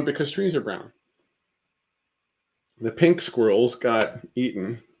brown because trees are brown. The pink squirrels got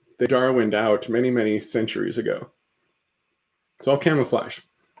eaten. They Darwined out many, many centuries ago. It's all camouflage.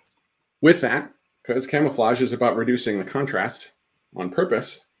 With that, because camouflage is about reducing the contrast on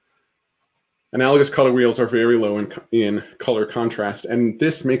purpose, analogous color wheels are very low in color contrast, and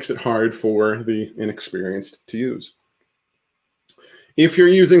this makes it hard for the inexperienced to use. If you're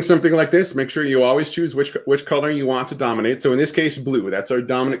using something like this, make sure you always choose which color you want to dominate. So in this case, blue. That's our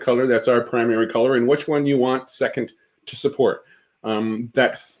dominant color. That's our primary color. And which one you want second to support.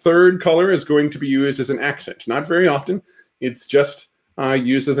 That third color is going to be used as an accent. Not very often. It's just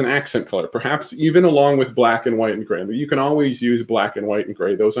used as an accent color, perhaps even along with black and white and gray. But you can always use black and white and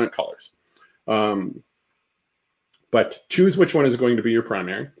gray. Those aren't colors. But choose which one is going to be your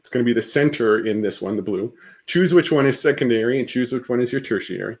primary. It's going to be the center in this one, the blue. Choose which one is secondary and choose which one is your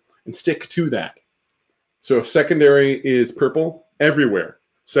tertiary and stick to that. So if secondary is purple, everywhere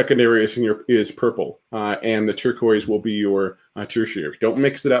secondary is purple and the turquoise will be your tertiary. Don't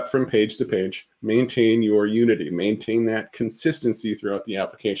mix it up from page to page. Maintain your unity. Maintain that consistency throughout the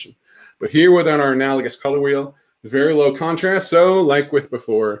application. But here within our analogous color wheel, very low contrast. So like with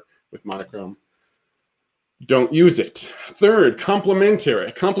before with monochrome, don't use it. Third,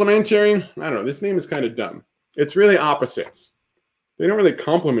 complementary. Complementary, I don't know, this name is kind of dumb. It's really opposites. They don't really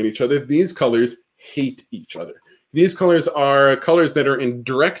complement each other. These colors hate each other. These colors are colors that are in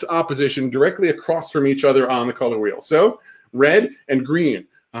direct opposition, directly across from each other on the color wheel. So red and green,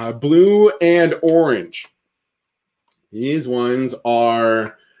 blue and orange. These ones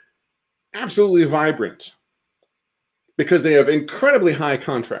are absolutely vibrant. because they have incredibly high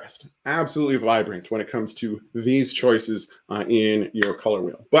contrast, absolutely vibrant when it comes to these choices in your color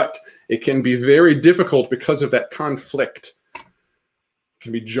wheel. But it can be very difficult because of that conflict. It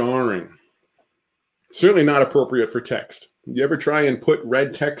can be jarring. Certainly not appropriate for text. You ever try and put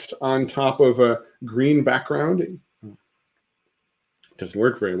red text on top of a green background? It doesn't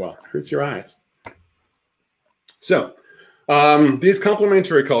work very well. It hurts your eyes. So these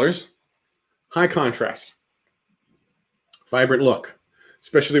complementary colors, high contrast, vibrant look,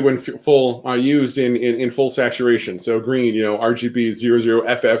 especially when used in full saturation. So green, RGB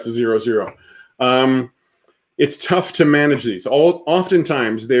 00, FF 00. It's tough to manage these.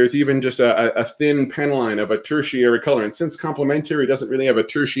 Oftentimes, there's even just a thin pen line of a tertiary color. And since complementary doesn't really have a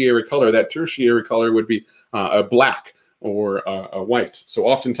tertiary color, that tertiary color would be a black or a white. So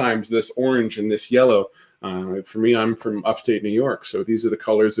oftentimes, this orange and this yellow, for me, I'm from upstate New York, so these are the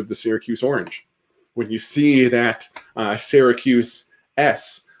colors of the Syracuse orange. When you see that Syracuse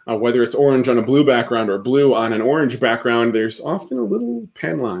S, whether it's orange on a blue background or blue on an orange background, there's often a little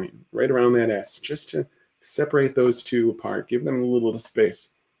pen line right around that S, just to separate those two apart, give them a little space.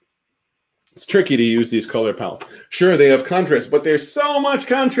 It's tricky to use these color palettes. Sure, they have contrast, but there's so much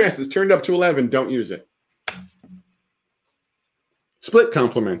contrast. It's turned up to 11. Don't use it. Split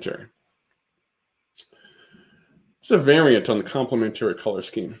complementary. It's a variant on the complementary color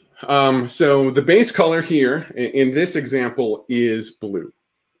scheme. So the base color here in this example is blue.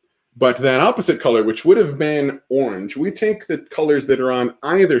 But that opposite color, which would have been orange, we take the colors that are on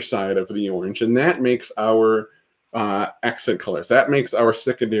either side of the orange, and that makes our accent colors. That makes our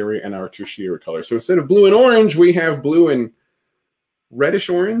secondary and our tertiary colors. So instead of blue and orange, we have blue and reddish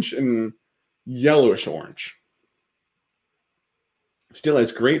orange and yellowish orange. Still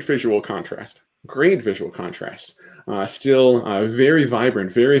has great visual contrast. Great visual contrast. Still very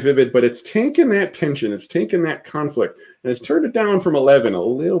vibrant, very vivid, but it's taken that tension, it's taken that conflict, and it's turned it down from 11 a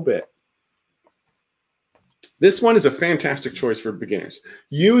little bit. This one is a fantastic choice for beginners.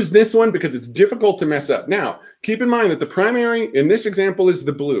 Use this one because it's difficult to mess up. Now, keep in mind that the primary in this example is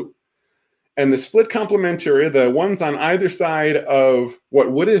the blue. And the split complementary, the ones on either side of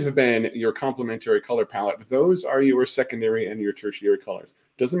what would have been your complementary color palette, those are your secondary and your tertiary colors.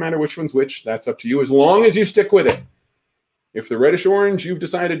 Doesn't matter which one's which, that's up to you, as long as you stick with it. If the reddish orange you've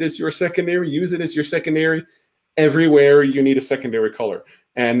decided is your secondary, use it as your secondary everywhere you need a secondary color.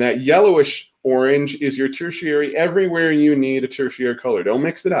 And that yellowish orange is your tertiary everywhere you need a tertiary color. Don't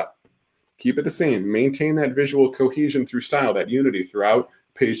mix it up. Keep it the same. Maintain that visual cohesion through style, that unity throughout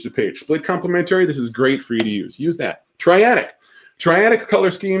page to page. Split complementary, this is great for you to use. Use that. Triadic. Triadic color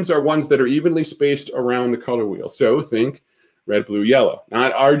schemes are ones that are evenly spaced around the color wheel. So think red, blue, yellow.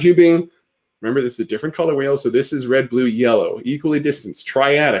 Not RGB. Remember, this is a different color wheel, so this is red, blue, yellow. Equally distanced.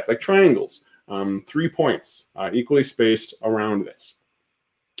 Triadic, like triangles. 3 points, equally spaced around this.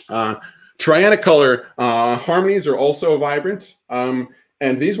 Triadic color harmonies are also vibrant, and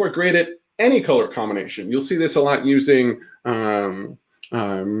these work great at any color combination. You'll see this a lot using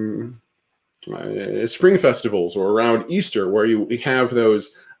spring festivals or around Easter, where you have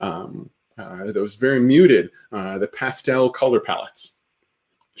those very muted, the pastel color palettes.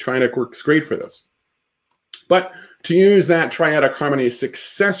 Triadic works great for those. But to use that triadic harmony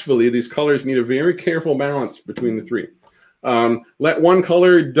successfully, these colors need a very careful balance between the three. Let one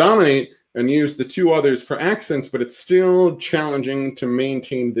color dominate and use the two others for accents, but it's still challenging to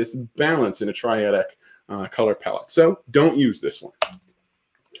maintain this balance in a triadic color palette. So don't use this one.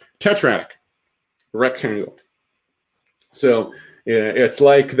 Tetradic, rectangle. So it's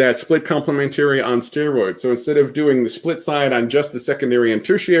like that split complementary on steroids. So instead of doing the split side on just the secondary and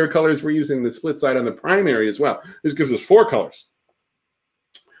tertiary colors, we're using the split side on the primary as well. This gives us 4 colors.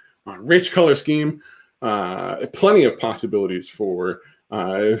 Rich color scheme, plenty of possibilities for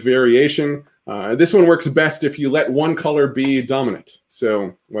variation. This one works best if you let one color be dominant.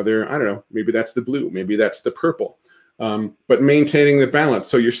 So whether, I don't know, maybe that's the blue, maybe that's the purple, but maintaining the balance.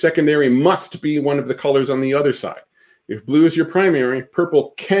 So your secondary must be one of the colors on the other side. If blue is your primary,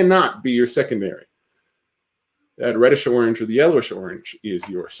 purple cannot be your secondary. That reddish orange or the yellowish orange is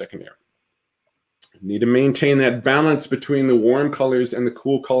your secondary. You need to maintain that balance between the warm colors and the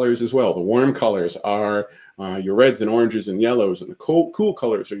cool colors as well. The warm colors are your reds and oranges and yellows, and the cool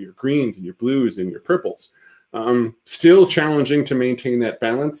colors are your greens and your blues and your purples. Still challenging to maintain that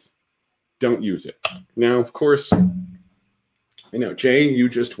balance. Don't use it. Now, of course, I know, Jay, you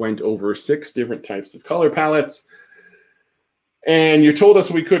just went over 6 different types of color palettes. And you told us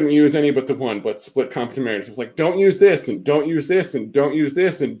we couldn't use any but the one, but split complementary. It was like, don't use this, and don't use this, and don't use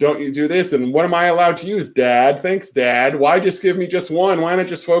this, and don't you do this, and what am I allowed to use, Dad? Thanks, Dad. Why just give me just one? Why not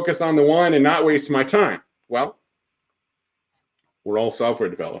just focus on the one and not waste my time? Well, We're all software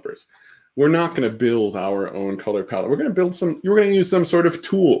developers. We're not going to build our own color palette. We're going to use some sort of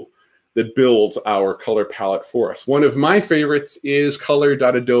tool that builds our color palette for us. One of my favorites is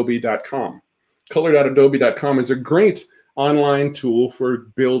color.adobe.com. Color.adobe.com is a great online tool for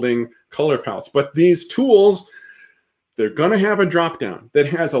building color palettes. But these tools, they're going to have a drop-down that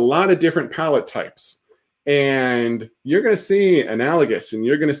has a lot of different palette types. And you're going to see analogous, and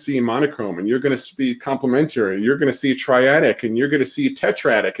you're going to see monochrome, and you're going to see complementary, you're going to see triadic, and you're going to see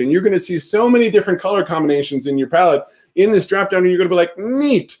tetradic, and you're going to see so many different color combinations in your palette in this drop-down, and you're going to be like,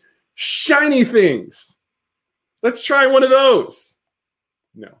 neat, shiny things. Let's try one of those.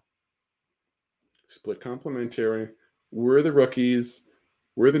 No. Split complementary. We're the rookies.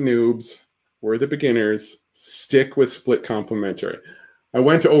 We're the noobs. We're the beginners. Stick with split complementary. I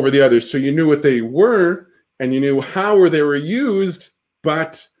went over the others so you knew what they were and you knew how they were used,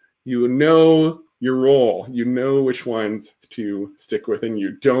 but you know your role. You know which ones to stick with, and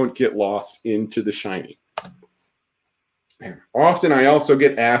you don't get lost into the shiny. Often I also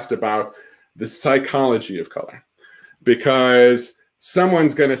get asked about the psychology of color, because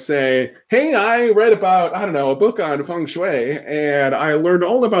someone's going to say, hey, I read about, I don't know, a book on feng shui, and I learned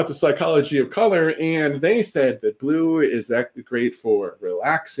all about the psychology of color, and they said that blue is great for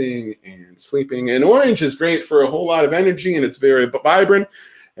relaxing and sleeping, and orange is great for a whole lot of energy, and it's very vibrant,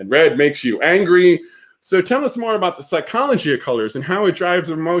 and red makes you angry. So tell us more about the psychology of colors and how it drives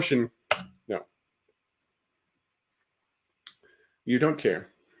emotion. No. You don't care.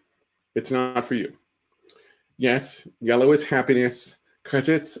 It's not for you. Yes, yellow is happiness because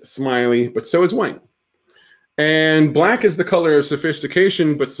it's smiley, but so is white. And black is the color of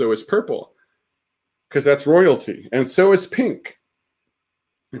sophistication, but so is purple because that's royalty. And so is pink.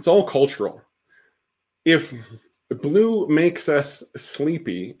 It's all cultural. If blue makes us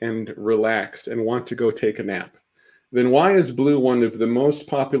sleepy and relaxed and want to go take a nap, then why is blue one of the most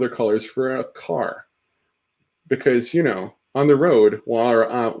popular colors for a car? Because, you know, on the road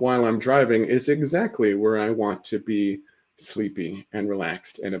while I'm driving is exactly where I want to be sleepy and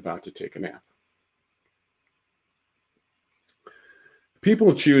relaxed and about to take a nap.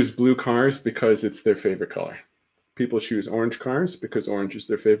 People choose blue cars because it's their favorite color. People choose orange cars because orange is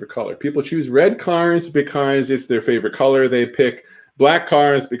their favorite color. People choose red cars because it's their favorite color. They pick black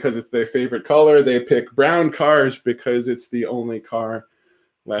cars because it's their favorite color. They pick brown cars because it's the only car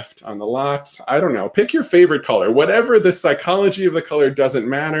left on the lot. I don't know. Pick your favorite color. Whatever the psychology of the color, doesn't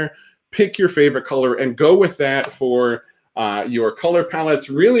matter. Pick your favorite color and go with that for your color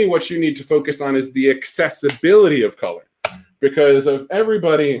palettes. Really what you need to focus on is the accessibility of color. Because of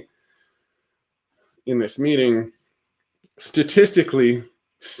everybody in this meeting, statistically,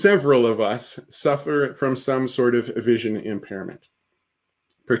 several of us suffer from some sort of vision impairment,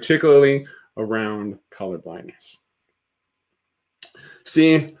 particularly around color blindness.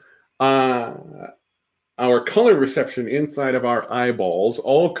 See, our color reception inside of our eyeballs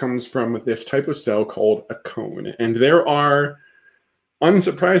all comes from this type of cell called a cone. And there are,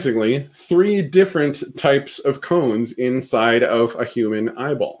 unsurprisingly, 3 different types of cones inside of a human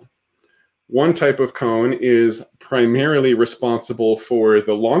eyeball. One type of cone is primarily responsible for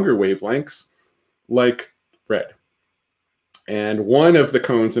the longer wavelengths, like red. And one of the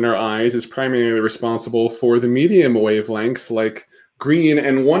cones in our eyes is primarily responsible for the medium wavelengths, like green,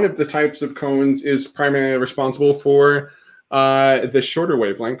 and one of the types of cones is primarily responsible for the shorter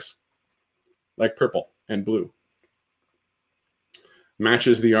wavelengths, like purple and blue.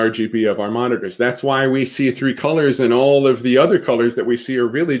 Matches the RGB of our monitors. That's why we see 3 colors, and all of the other colors that we see are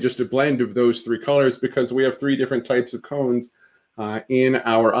really just a blend of those 3 colors, because we have 3 different types of cones in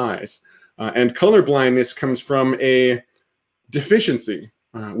our eyes. And color blindness comes from a deficiency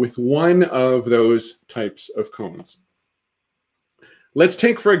with one of those types of cones. Let's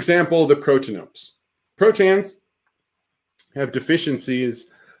take, for example, the protanopes. Protons have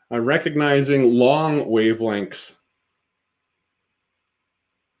deficiencies recognizing long wavelengths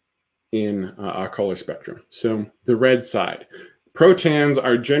in our color spectrum. So the red side. Protons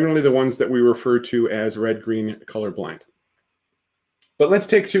are generally the ones that we refer to as red-green colorblind. But let's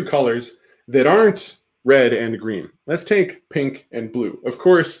take 2 colors that aren't red and green. Let's take pink and blue. Of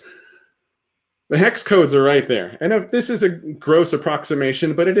course, the hex codes are right there. And this is a gross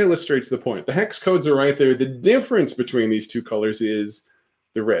approximation, but it illustrates the point. The hex codes are right there. The difference between these 2 colors is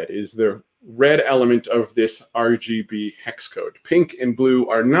the red element of this RGB hex code. Pink and blue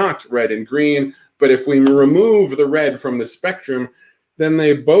are not red and green, but if we remove the red from the spectrum, then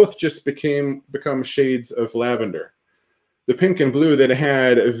they both just become shades of lavender. The pink and blue that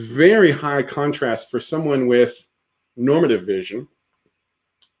had a very high contrast for someone with normative vision,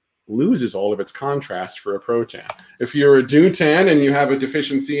 loses all of its contrast for a protan. If you're a deutan and you have a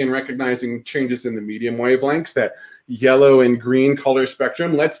deficiency in recognizing changes in the medium wavelengths, that yellow and green color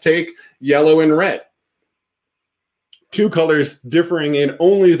spectrum, let's take yellow and red. Two colors differing in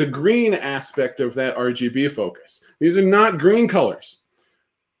only the green aspect of that RGB focus. These are not green colors.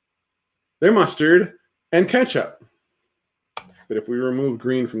 They're mustard and ketchup. But if we remove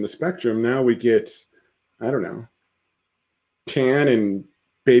green from the spectrum, now we get, I don't know, tan and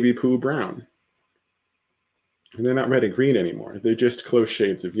baby poo brown. And they're not red and green anymore. They're just close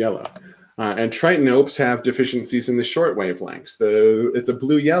shades of yellow. And tritonopes have deficiencies in the short wavelengths. It's a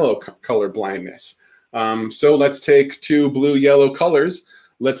blue-yellow color blindness. So let's take two blue-yellow colors.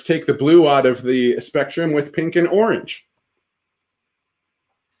 Let's take the blue out of the spectrum with pink and orange.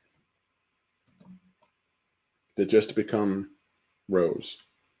 They just become rose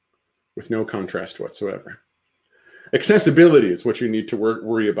with no contrast whatsoever. Accessibility is what you need to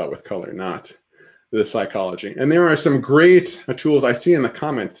worry about with color, not the psychology. And there are some great tools. I see in the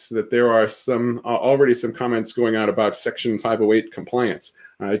comments that there are some already some comments going out about Section 508 compliance.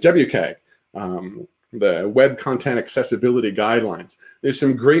 WCAG, the Web Content Accessibility Guidelines. There's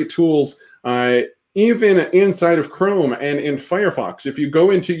some great tools even inside of Chrome and in Firefox. If you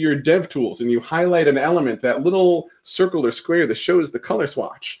go into your dev tools and you highlight an element, that little circle or square that shows the color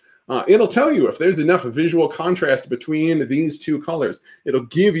swatch, it'll tell you if there's enough visual contrast between these two colors. It'll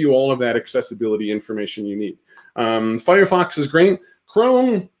give you all of that accessibility information you need. Firefox is great.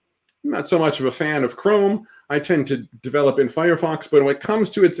 Chrome, I'm not so much of a fan of Chrome. I tend to develop in Firefox, but when it comes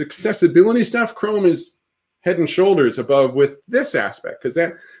to its accessibility stuff, Chrome is head and shoulders above with this aspect, because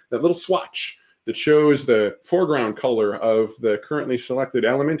that little swatch that shows the foreground color of the currently selected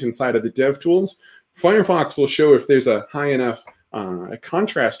element inside of the dev tools, Firefox will show if there's a high enough a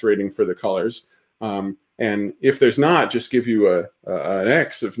contrast rating for the colors, and if there's not, just give you an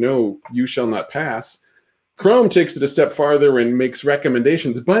X of no, you shall not pass. Chrome takes it a step farther and makes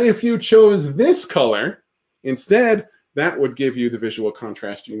recommendations, but if you chose this color instead, that would give you the visual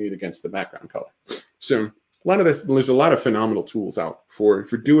contrast you need against the background color. So a lot of this, there's a lot of phenomenal tools out for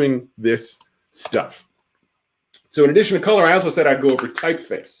doing this stuff. So in addition to color, I also said I'd go over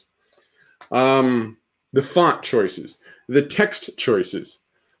typeface. The font choices, the text choices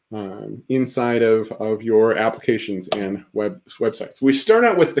inside of your applications and websites. We start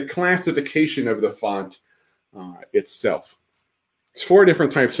out with the classification of the font itself. There's 4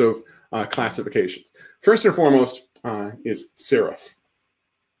 different types of classifications. First and foremost is serif.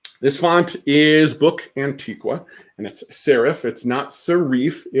 This font is Book Antiqua, and it's serif. It's not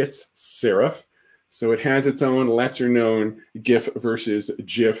serif, it's serif. So it has its own lesser-known GIF versus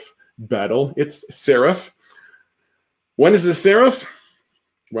GIF battle. It's serif. When is the serif?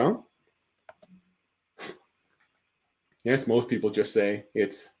 Well, yes, most people just say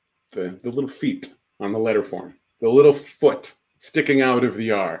it's the little feet on the letter form, the little foot sticking out of the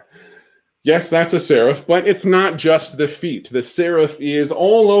R. Yes, that's a serif, but it's not just the feet. The serif is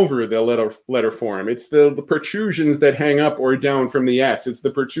all over the letter form. It's the protrusions that hang up or down from the S. It's the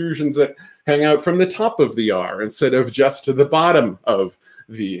protrusions that hang out from the top of the R instead of just to the bottom of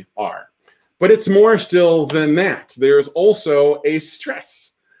the R. But it's more still than that. There's also a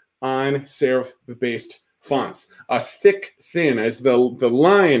stress on serif-based fonts. A thick, thin, as the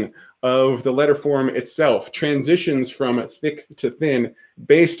line of the letter form itself transitions from thick to thin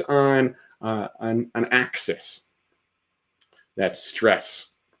based on an axis. That's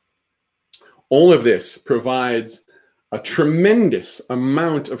stress. All of this provides a tremendous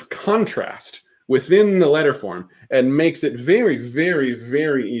amount of contrast within the letter form and makes it very, very,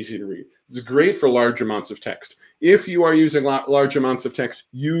 very easy to read. It's great for large amounts of text. If you are using large amounts of text,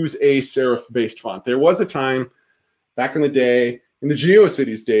 use a serif-based font. There was a time back in the day, in the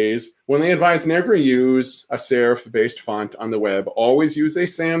GeoCities days, when they advised never use a serif-based font on the web, always use a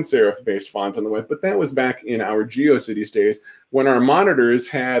sans serif-based font on the web. But that was back in our GeoCities days when our monitors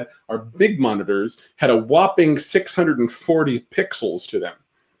had, our big monitors, had a whopping 640 pixels to them.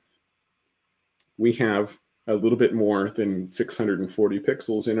 We have a little bit more than 640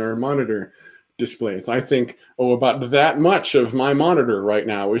 pixels in our monitor displays. I think, about that much of my monitor right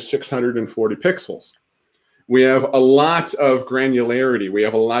now is 640 pixels. We have a lot of granularity. We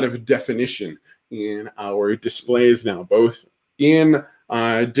have a lot of definition in our displays now, both in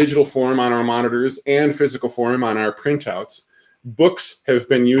digital form on our monitors and physical form on our printouts. Books have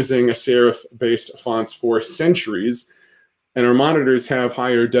been using a serif-based fonts for centuries, and our monitors have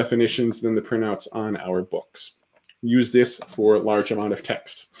higher definitions than the printouts on our books. Use this for a large amount of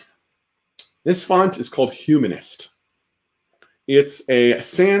text. This font is called Humanist. It's a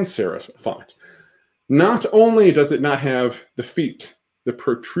sans serif font. Not only does it not have the feet the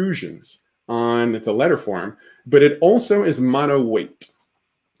protrusions on the letter form, but it also is mono-weight.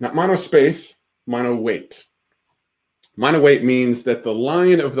 Not monospace, mono-weight. Mono-weight means that the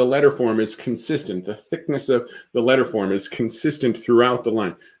line of the letter form is consistent. The thickness of the letter form is consistent throughout the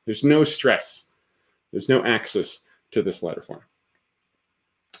line. There's no stress. There's no axis to this letter form.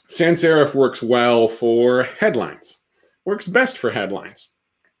 Sans serif works well for headlines. Works best for headlines.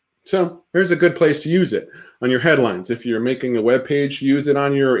 So here's a good place to use it on your headlines. If you're making a web page, use it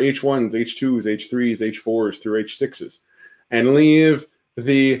on your H1s, H2s, H3s, H4s through H6s. And leave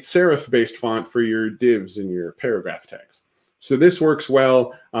the serif-based font for your divs and your paragraph tags. So this works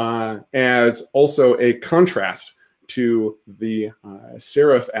well as also a contrast to the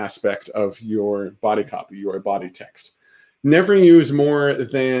serif aspect of your body copy, your body text. Never use more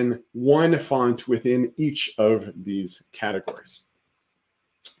than one font within each of these categories.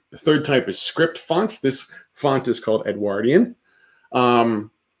 The third type is script fonts. This font is called Edwardian.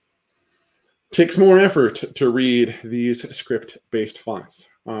 Takes more effort to read these script-based fonts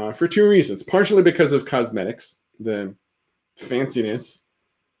for two reasons. Partially because of cosmetics, the fanciness,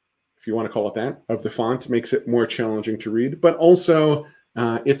 if you want to call it that, of the font makes it more challenging to read, but also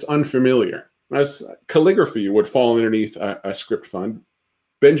it's unfamiliar. As calligraphy would fall underneath a script font.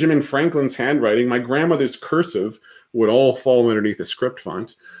 Benjamin Franklin's handwriting, my grandmother's cursive would all fall underneath a script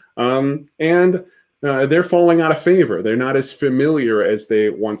font. They're falling out of favor. They're not as familiar as they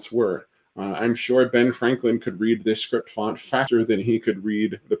once were. I'm sure Ben Franklin could read this script font faster than he could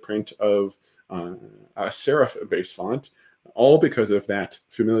read the print of a serif-based font, all because of that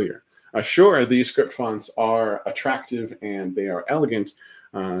familiar. Sure, these script fonts are attractive and they are elegant,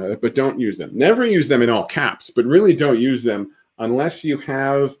 but don't use them. Never use them in all caps, but really don't use them unless you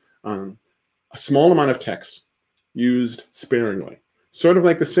have a small amount of text used sparingly. Sort of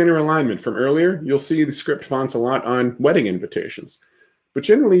like the center alignment from earlier, you'll see the script fonts a lot on wedding invitations. But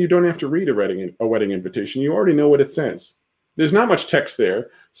generally, you don't have to read a wedding invitation. You already know what it says. There's not much text there.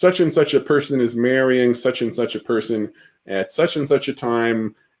 Such and such a person is marrying such and such a person at such and such a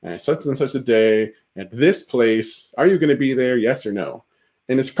time, at such and such a day, at this place. Are you going to be there? Yes or no?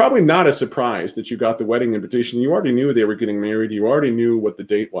 And it's probably not a surprise that you got the wedding invitation. You already knew they were getting married. You already knew what the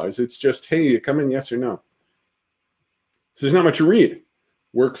date was. It's just, hey, you come in, yes or no. So there's not much to read.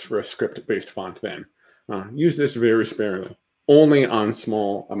 Works for a script-based font then. Use this very sparingly. Only on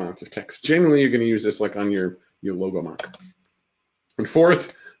small amounts of text. Generally, you're going to use this like on your logo mark. And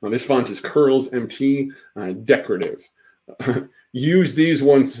fourth, this font is Curls MT, decorative. Use these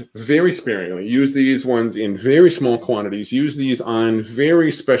ones very sparingly. Use these ones in very small quantities. Use these on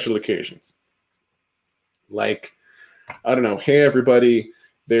very special occasions. Like, I don't know, hey everybody,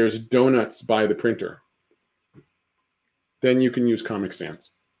 there's donuts by the printer. Then you can use Comic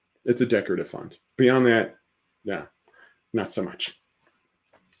Sans. It's a decorative font. Beyond that, yeah, not so much.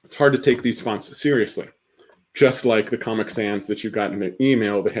 It's hard to take these fonts seriously. Just like the Comic Sans that you got in an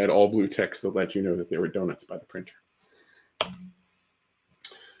email that had all blue text that let you know that there were donuts by the printer.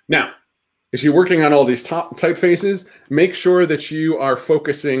 Now, as you're working on all these top typefaces, make sure that you are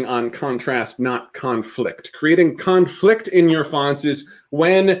focusing on contrast, not conflict. Creating conflict in your fonts is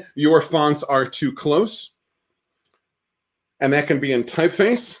when your fonts are too close. And that can be in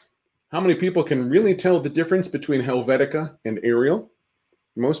typeface. How many people can really tell the difference between Helvetica and Arial?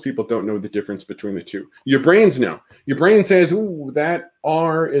 Most people don't know the difference between the two. Your brains know. Your brain says, ooh, that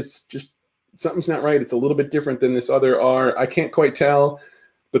R is just, something's not right. It's a little bit different than this other R. I can't quite tell.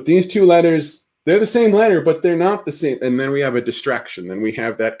 But these two letters, they're the same letter, but they're not the same. And then we have a distraction. Then we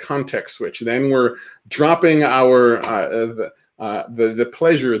have that context switch. Then we're dropping our the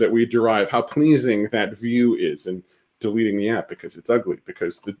pleasure that we derive, how pleasing that view is, and deleting the app because it's ugly,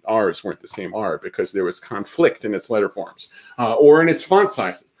 because the R's weren't the same R, because there was conflict in its letter forms or in its font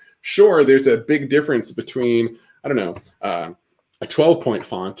sizes. Sure, there's a big difference between, I don't know, a 12-point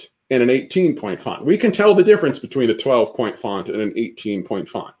font and an 18-point font. We can tell the difference between a 12-point font and an 18-point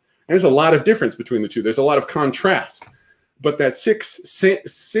font. And there's a lot of difference between the two. There's a lot of contrast. But that six-point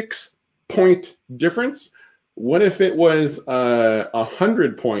difference, what if it was a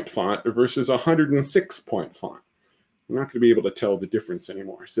 100-point font versus a 106-point font? We're not going to be able to tell the difference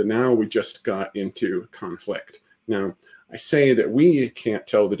anymore. So now we just got into conflict. Now, I say that we can't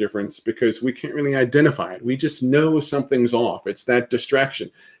tell the difference because we can't really identify it. We just know something's off. It's that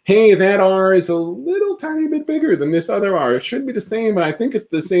distraction. Hey, that R is a little tiny bit bigger than this other R. It should be the same, but I think it's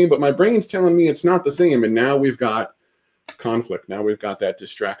the same, but my brain's telling me it's not the same. And now we've got conflict. Now we've got that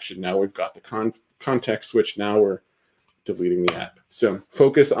distraction. Now we've got the context switch. Now we're deleting the app. So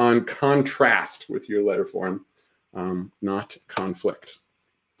focus on contrast with your letter form, not conflict.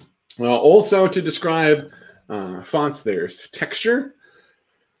 Well, also to describe fonts, there's texture.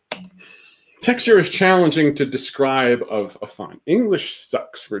 Texture is challenging to describe of a font. English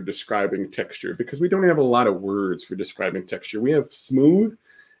sucks for describing texture because we don't have a lot of words for describing texture. We have smooth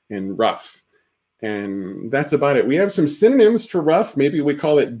and rough, and that's about it. We have some synonyms for rough. Maybe we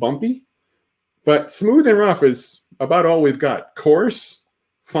call it bumpy, but smooth and rough is about all we've got. Coarse,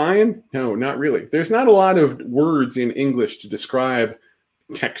 fine? No, not really. There's not a lot of words in English to describe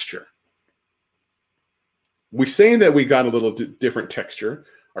texture. We say that we got a little different texture.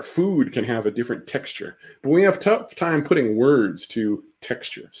 Our food can have a different texture, but we have tough time putting words to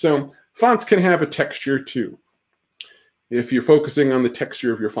texture. So fonts can have a texture too. If you're focusing on the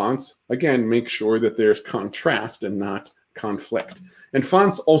texture of your fonts, again, make sure that there's contrast and not conflict. And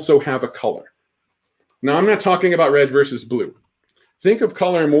fonts also have a color. Now, I'm not talking about red versus blue. Think of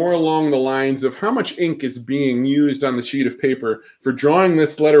color more along the lines of how much ink is being used on the sheet of paper for drawing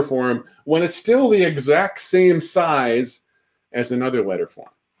this letter form when it's still the exact same size as another letter form.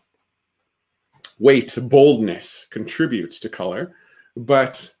 Weight, boldness contributes to color,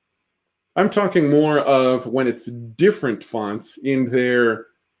 but I'm talking more of when it's different fonts in their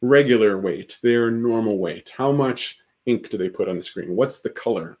regular weight, their normal weight. How much ink do they put on the screen? What's the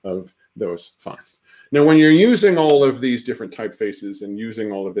color of those fonts? Now, when you're using all of these different typefaces and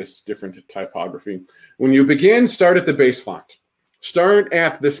using all of this different typography, when you begin, start at the base font. Start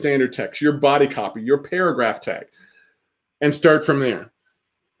at the standard text, your body copy, your paragraph tag, and start from there.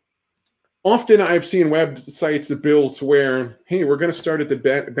 Often I've seen websites built where, hey, we're going to start at the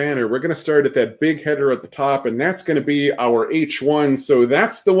banner. We're going to start at that big header at the top, and that's going to be our H1. So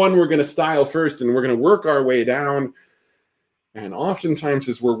that's the one we're going to style first, and we're going to work our way down. And oftentimes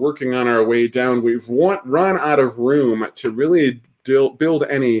as we're working on our way down, we've run out of room to really build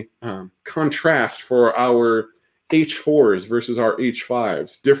any contrast for our H4s versus our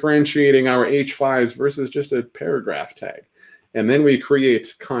H5s, differentiating our H5s versus just a paragraph tag. And then we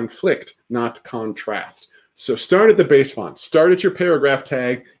create conflict, not contrast. So start at the base font, start at your paragraph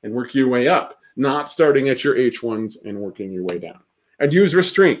tag and work your way up, not starting at your H1s and working your way down. And use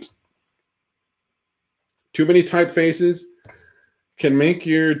restraint. Too many typefaces can make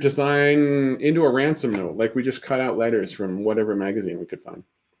your design into a ransom note, like we just cut out letters from whatever magazine we could find.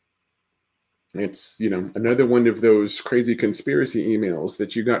 It's, you know, another one of those crazy conspiracy emails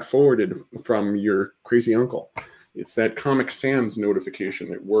that you got forwarded from your crazy uncle. It's that Comic Sans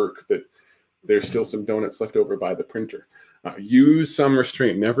notification at work that there's still some donuts left over by the printer. Use some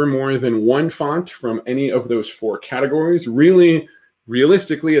restraint, never more than one font from any of those 4 categories. Really,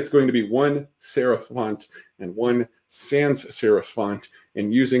 realistically, it's going to be one serif font and one sans serif font,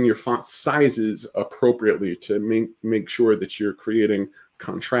 and using your font sizes appropriately to make sure that you're creating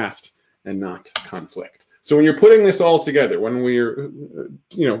contrast and not conflict. So when you're putting this all together, when we're,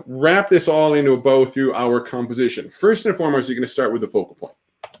 wrap this all into a bow through our composition, first and foremost, you're going to start with the focal point.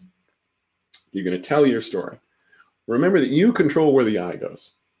 You're going to tell your story. Remember that you control where the eye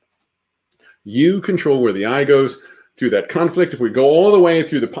goes. You control where the eye goes through that conflict. If we go all the way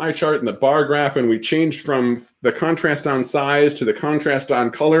through the pie chart and the bar graph and we change from the contrast on size to the contrast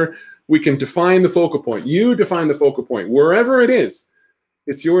on color, we can define the focal point. You define the focal point. Wherever it is,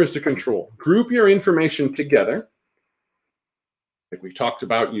 it's yours to control. Group your information together, like we talked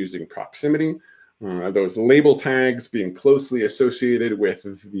about using proximity, those label tags being closely associated with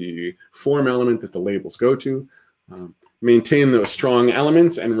the form element that the labels go to. Maintain those strong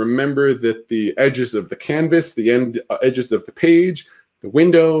elements and remember that the edges of the canvas, the edges of the page, the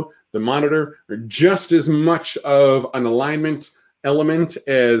window, the monitor are just as much of an alignment element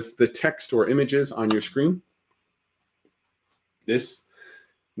as the text or images on your screen. This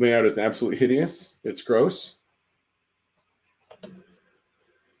layout is absolutely hideous. It's gross.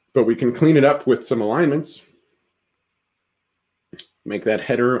 But we can clean it up with some alignments. Make that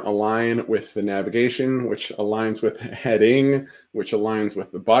header align with the navigation, which aligns with heading, which aligns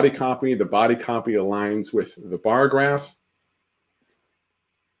with the body copy. The body copy aligns with the bar graph.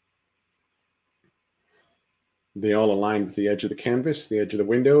 They all align with the edge of the canvas, the edge of the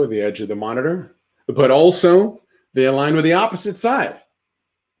window, the edge of the monitor, but also they align with the opposite side.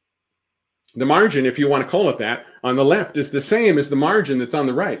 The margin, if you want to call it that, on the left is the same as the margin that's on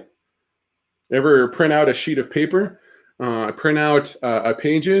the right. Ever print out a sheet of paper, print out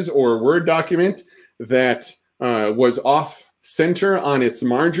pages or a Word document that was off center on its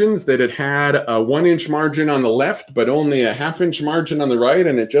margins, that it had a 1-inch margin on the left, but only a 1/2-inch margin on the right,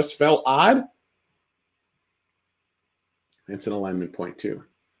 and it just felt odd? It's an alignment point too.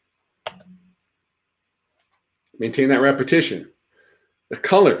 Maintain that repetition. The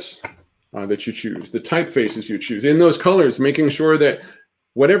colors that you choose, the typefaces you choose, in those colors, making sure that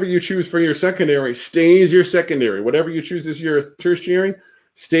whatever you choose for your secondary stays your secondary. Whatever you choose as your tertiary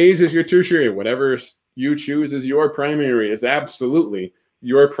Stays as your tertiary. Whatever you choose as your primary is absolutely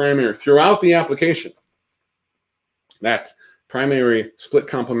your primary throughout the application. That primary split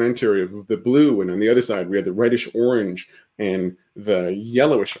complementary of the blue, and on the other side we had the reddish orange and the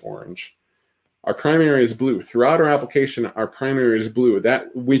yellowish orange. Our primary is blue. Throughout our application, our primary is blue.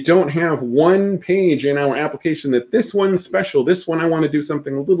 That we don't have one page in our application that this one's special. This one I want to do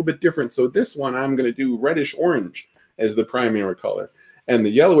something a little bit different. So this one I'm going to do reddish orange as the primary color. And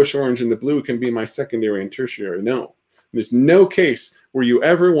the yellowish orange and the blue can be my secondary and tertiary. No. There's no case where you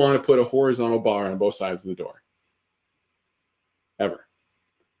ever want to put a horizontal bar on both sides of the door. Ever.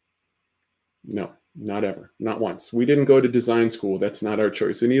 No. Not ever. Not once. We didn't go to design school. That's not our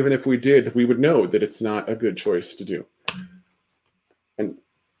choice. And even if we did, we would know that it's not a good choice to do. And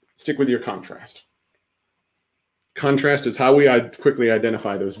stick with your contrast. Contrast is how we quickly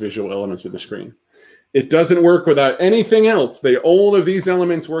identify those visual elements of the screen. It doesn't work without anything else. All of these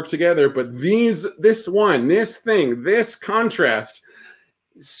elements work together, but this contrast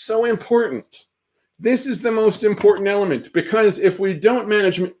is so important. This is the most important element, because if we don't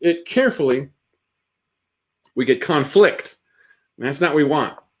manage it carefully, we get conflict. And that's not what we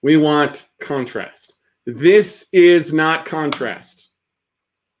want. We want contrast. This is not contrast.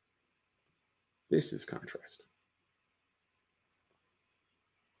 This is contrast.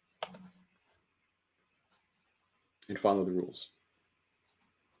 And follow the rules.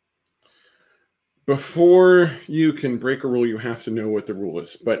 Before you can break a rule, you have to know what the rule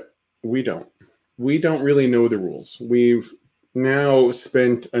is. But we don't. We don't really know the rules. We've now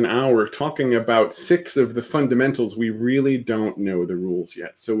spent an hour talking about 6 of the fundamentals. We really don't know the rules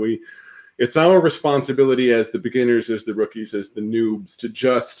yet. So it's our responsibility as the beginners, as the rookies, as the noobs, to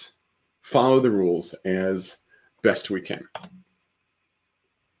just follow the rules as best we can.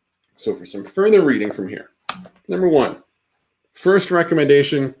 So for some further reading from here, number 1, first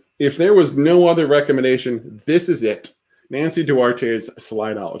recommendation, if there was no other recommendation, this is it. Nancy Duarte's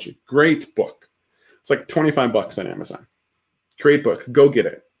Slideology. Great book. It's like 25 bucks on Amazon. Great book. Go get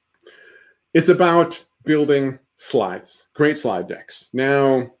it. It's about building slides, great slide decks.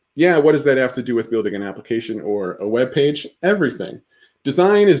 Now, yeah, what does that have to do with building an application or a web page? Everything.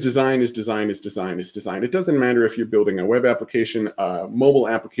 Design is design is design is design is design. It doesn't matter if you're building a web application, a mobile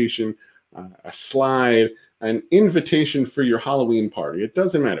application, a slide, an invitation for your Halloween party. It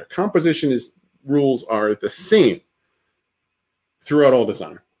doesn't matter. Composition rules are the same throughout all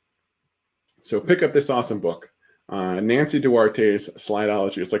design. So pick up this awesome book. Nancy Duarte's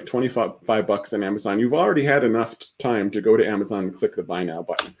Slideology. It's like 25 bucks on Amazon. You've already had enough time to go to Amazon and click the Buy Now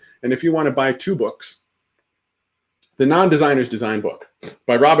button. And if you want to buy 2 books, The Non-Designer's Design Book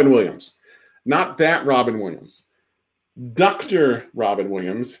by Robin Williams. Not that Robin Williams. Dr. Robin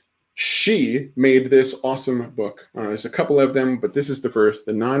Williams. She made this awesome book. There's a couple of them, but this is the first,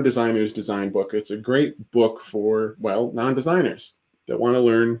 The Non-Designer's Design Book. It's a great book for, well, non-designers that want to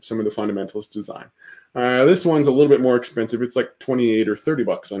learn some of the fundamentals of design. This one's a little bit more expensive. It's like 28 or 30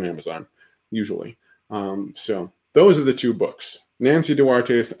 bucks on Amazon, usually. So those are the 2 books. Nancy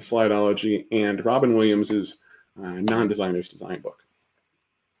Duarte's Slideology and Robin Williams's Non-Designer's Design Book.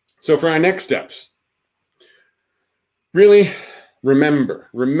 So for our next steps, really remember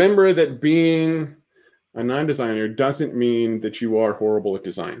that being a non-designer doesn't mean that you are horrible at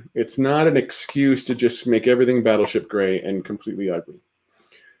design. It's not an excuse to just make everything Battleship Gray and completely ugly.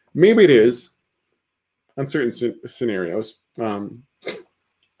 Maybe it is on certain scenarios. I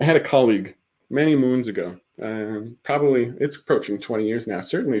had a colleague many moons ago, probably it's approaching 20 years now,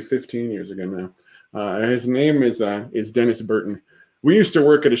 certainly 15 years ago now. His name is Dennis Burton. We used to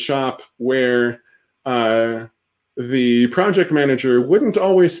work at a shop where the project manager wouldn't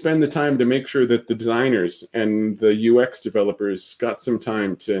always spend the time to make sure that the designers and the UX developers got some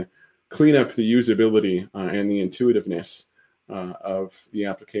time to clean up the usability and the intuitiveness of the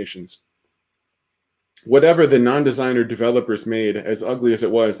applications. Whatever the non-designer developers made, as ugly as it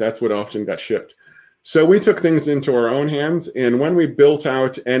was, that's what often got shipped. So we took things into our own hands, and when we built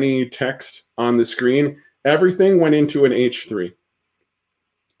out any text on the screen, everything went into an H3.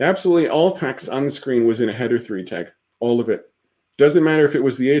 Absolutely all text on the screen was in a header 3 tag, all of it. Doesn't matter if it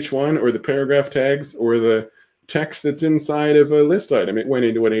was the H1 or the paragraph tags or the text that's inside of a list item. It went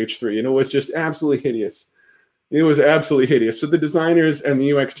into an H3, and it was just absolutely hideous. It was absolutely hideous. So the designers and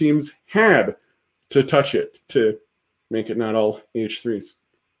the UX teams had to touch it to make it not all H3s.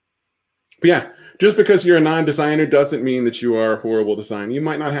 But yeah, just because you're a non-designer doesn't mean that you are a horrible designer. You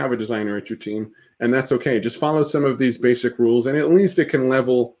might not have a designer at your team, and that's okay. Just follow some of these basic rules, and at least it can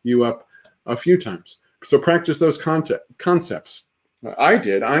level you up a few times. So practice those concepts. I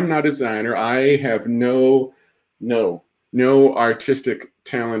did. I'm not a designer. I have no artistic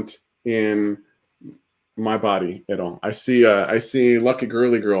talent in my body at all. I see Lucky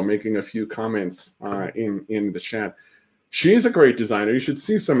Girly Girl making a few comments in the chat. She's a great designer. You should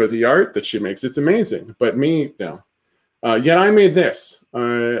see some of the art that she makes. It's amazing. But me, no. Yet I made this.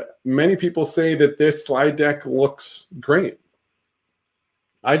 Many people say that this slide deck looks great.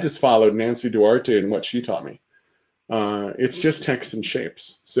 I just followed Nancy Duarte and what she taught me. It's just text and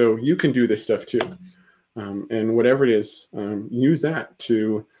shapes. So you can do this stuff too. And whatever it is, use that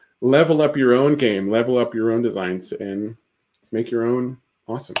to level up your own game, level up your own designs, and make your own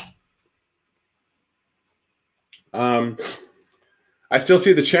awesome. I still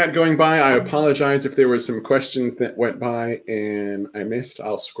see the chat going by. I apologize if there were some questions that went by and I missed.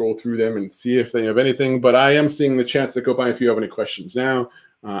 I'll scroll through them and see if they have anything, but I am seeing the chats that go by if you have any questions now.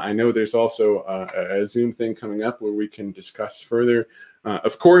 I know there's also a Zoom thing coming up where we can discuss further.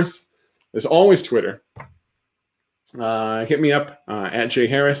 Of course, there's always Twitter. Hit me up at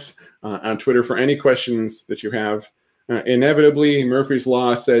jharris on Twitter for any questions that you have. Inevitably, Murphy's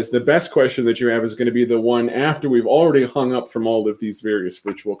Law says the best question that you have is going to be the one after we've already hung up from all of these various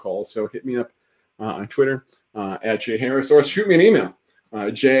virtual calls. So hit me up on Twitter at jharris, or shoot me an email,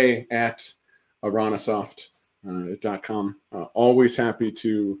 j@aranasoft.com. Always happy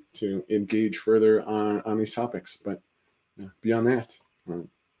to engage further on these topics. But beyond that,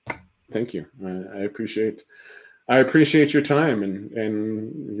 thank you. I appreciate your time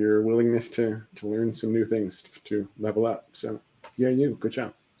and your willingness to learn some new things to level up. So yeah, good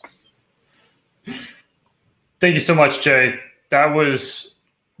job. Thank you so much, Jay. That was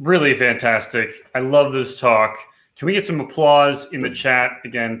really fantastic. I love this talk. Can we get some applause in the chat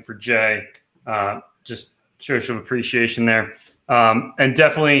again for Jay? Just show some appreciation there. And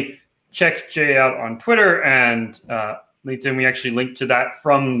definitely check Jay out on Twitter and LinkedIn. We actually linked to that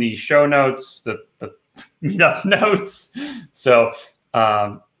from the show notes, the meetup notes. So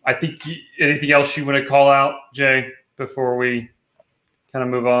I think anything else you want to call out, Jay, before we kind of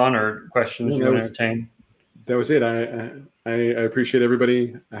move on, or questions you want to entertain? That was it. I appreciate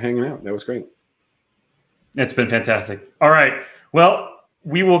everybody hanging out. That was great. It's been fantastic. All right. Well,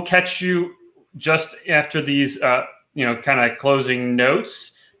 we will catch you just after these, kind of closing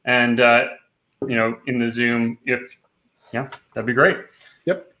notes and, in the Zoom. That'd be great.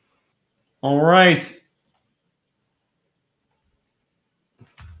 Yep. All right.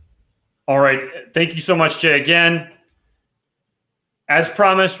 All right. Thank you so much, Jay, again. As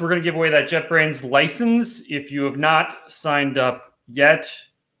promised, we're going to give away that JetBrains license. If you have not signed up yet,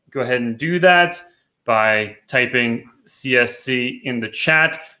 go ahead and do that by typing CSC in the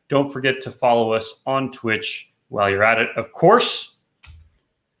chat. Don't forget to follow us on Twitch while you're at it, of course. I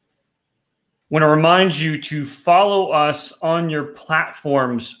want to remind you to follow us on your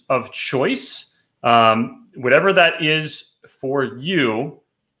platforms of choice. Whatever that is for you,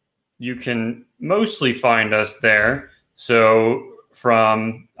 you can mostly find us there. So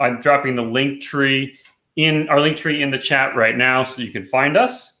I'm dropping the link tree in our link tree in the chat right now so you can find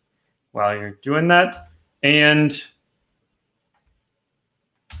us while you're doing that. And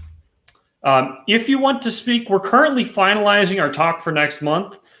if you want to speak, we're currently finalizing our talk for next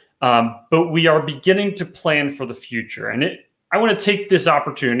month, but we are beginning to plan for the future. And I want to take this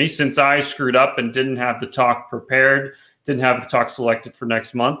opportunity, since I screwed up and didn't have the talk prepared, didn't have the talk selected for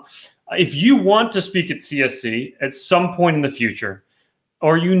next month. If you want to speak at CSC at some point in the future,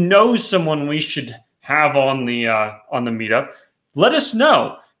 or you know someone we should have on the meetup, let us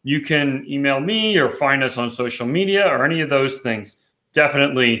know. You can email me or find us on social media or any of those things.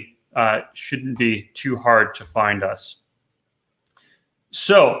 Definitely shouldn't be too hard to find us.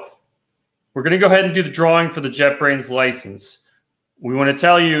 So we're going to go ahead and do the drawing for the JetBrains license. We want to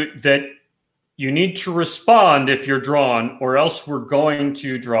tell you that you need to respond if you're drawn, or else we're going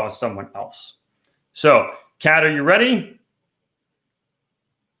to draw someone else. So, Kat, are you ready?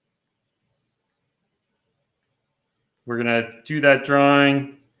 We're going to do that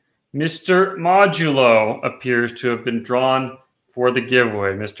drawing. Mr. Modulo appears to have been drawn for the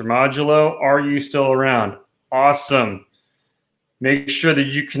giveaway. Mr. Modulo, are you still around? Awesome. Make sure that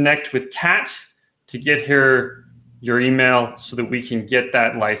you connect with Kat to get your email so that we can get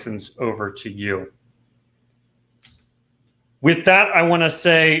that license over to you. With that, I want to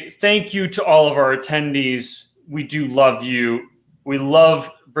say thank you to all of our attendees. We do love you. We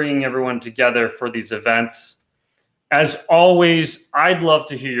love bringing everyone together for these events. As always, I'd love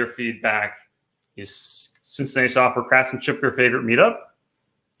to hear your feedback. Is Cincinnati Software Craftsmanship your favorite meetup?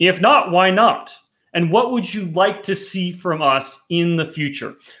 If not, why not? And what would you like to see from us in the future?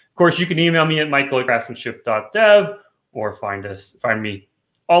 Of course, you can email me at michael@craftsmanship.dev or find me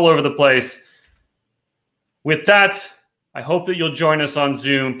all over the place. With that, I hope that you'll join us on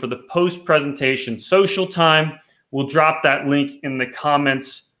Zoom for the post-presentation social time. We'll drop that link in the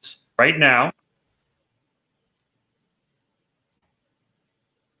comments right now. I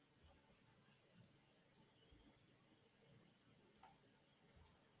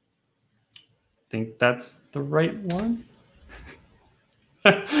think that's the right one.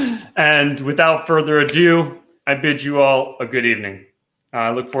 And without further ado, I bid you all a good evening.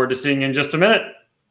 I look forward to seeing you in just a minute.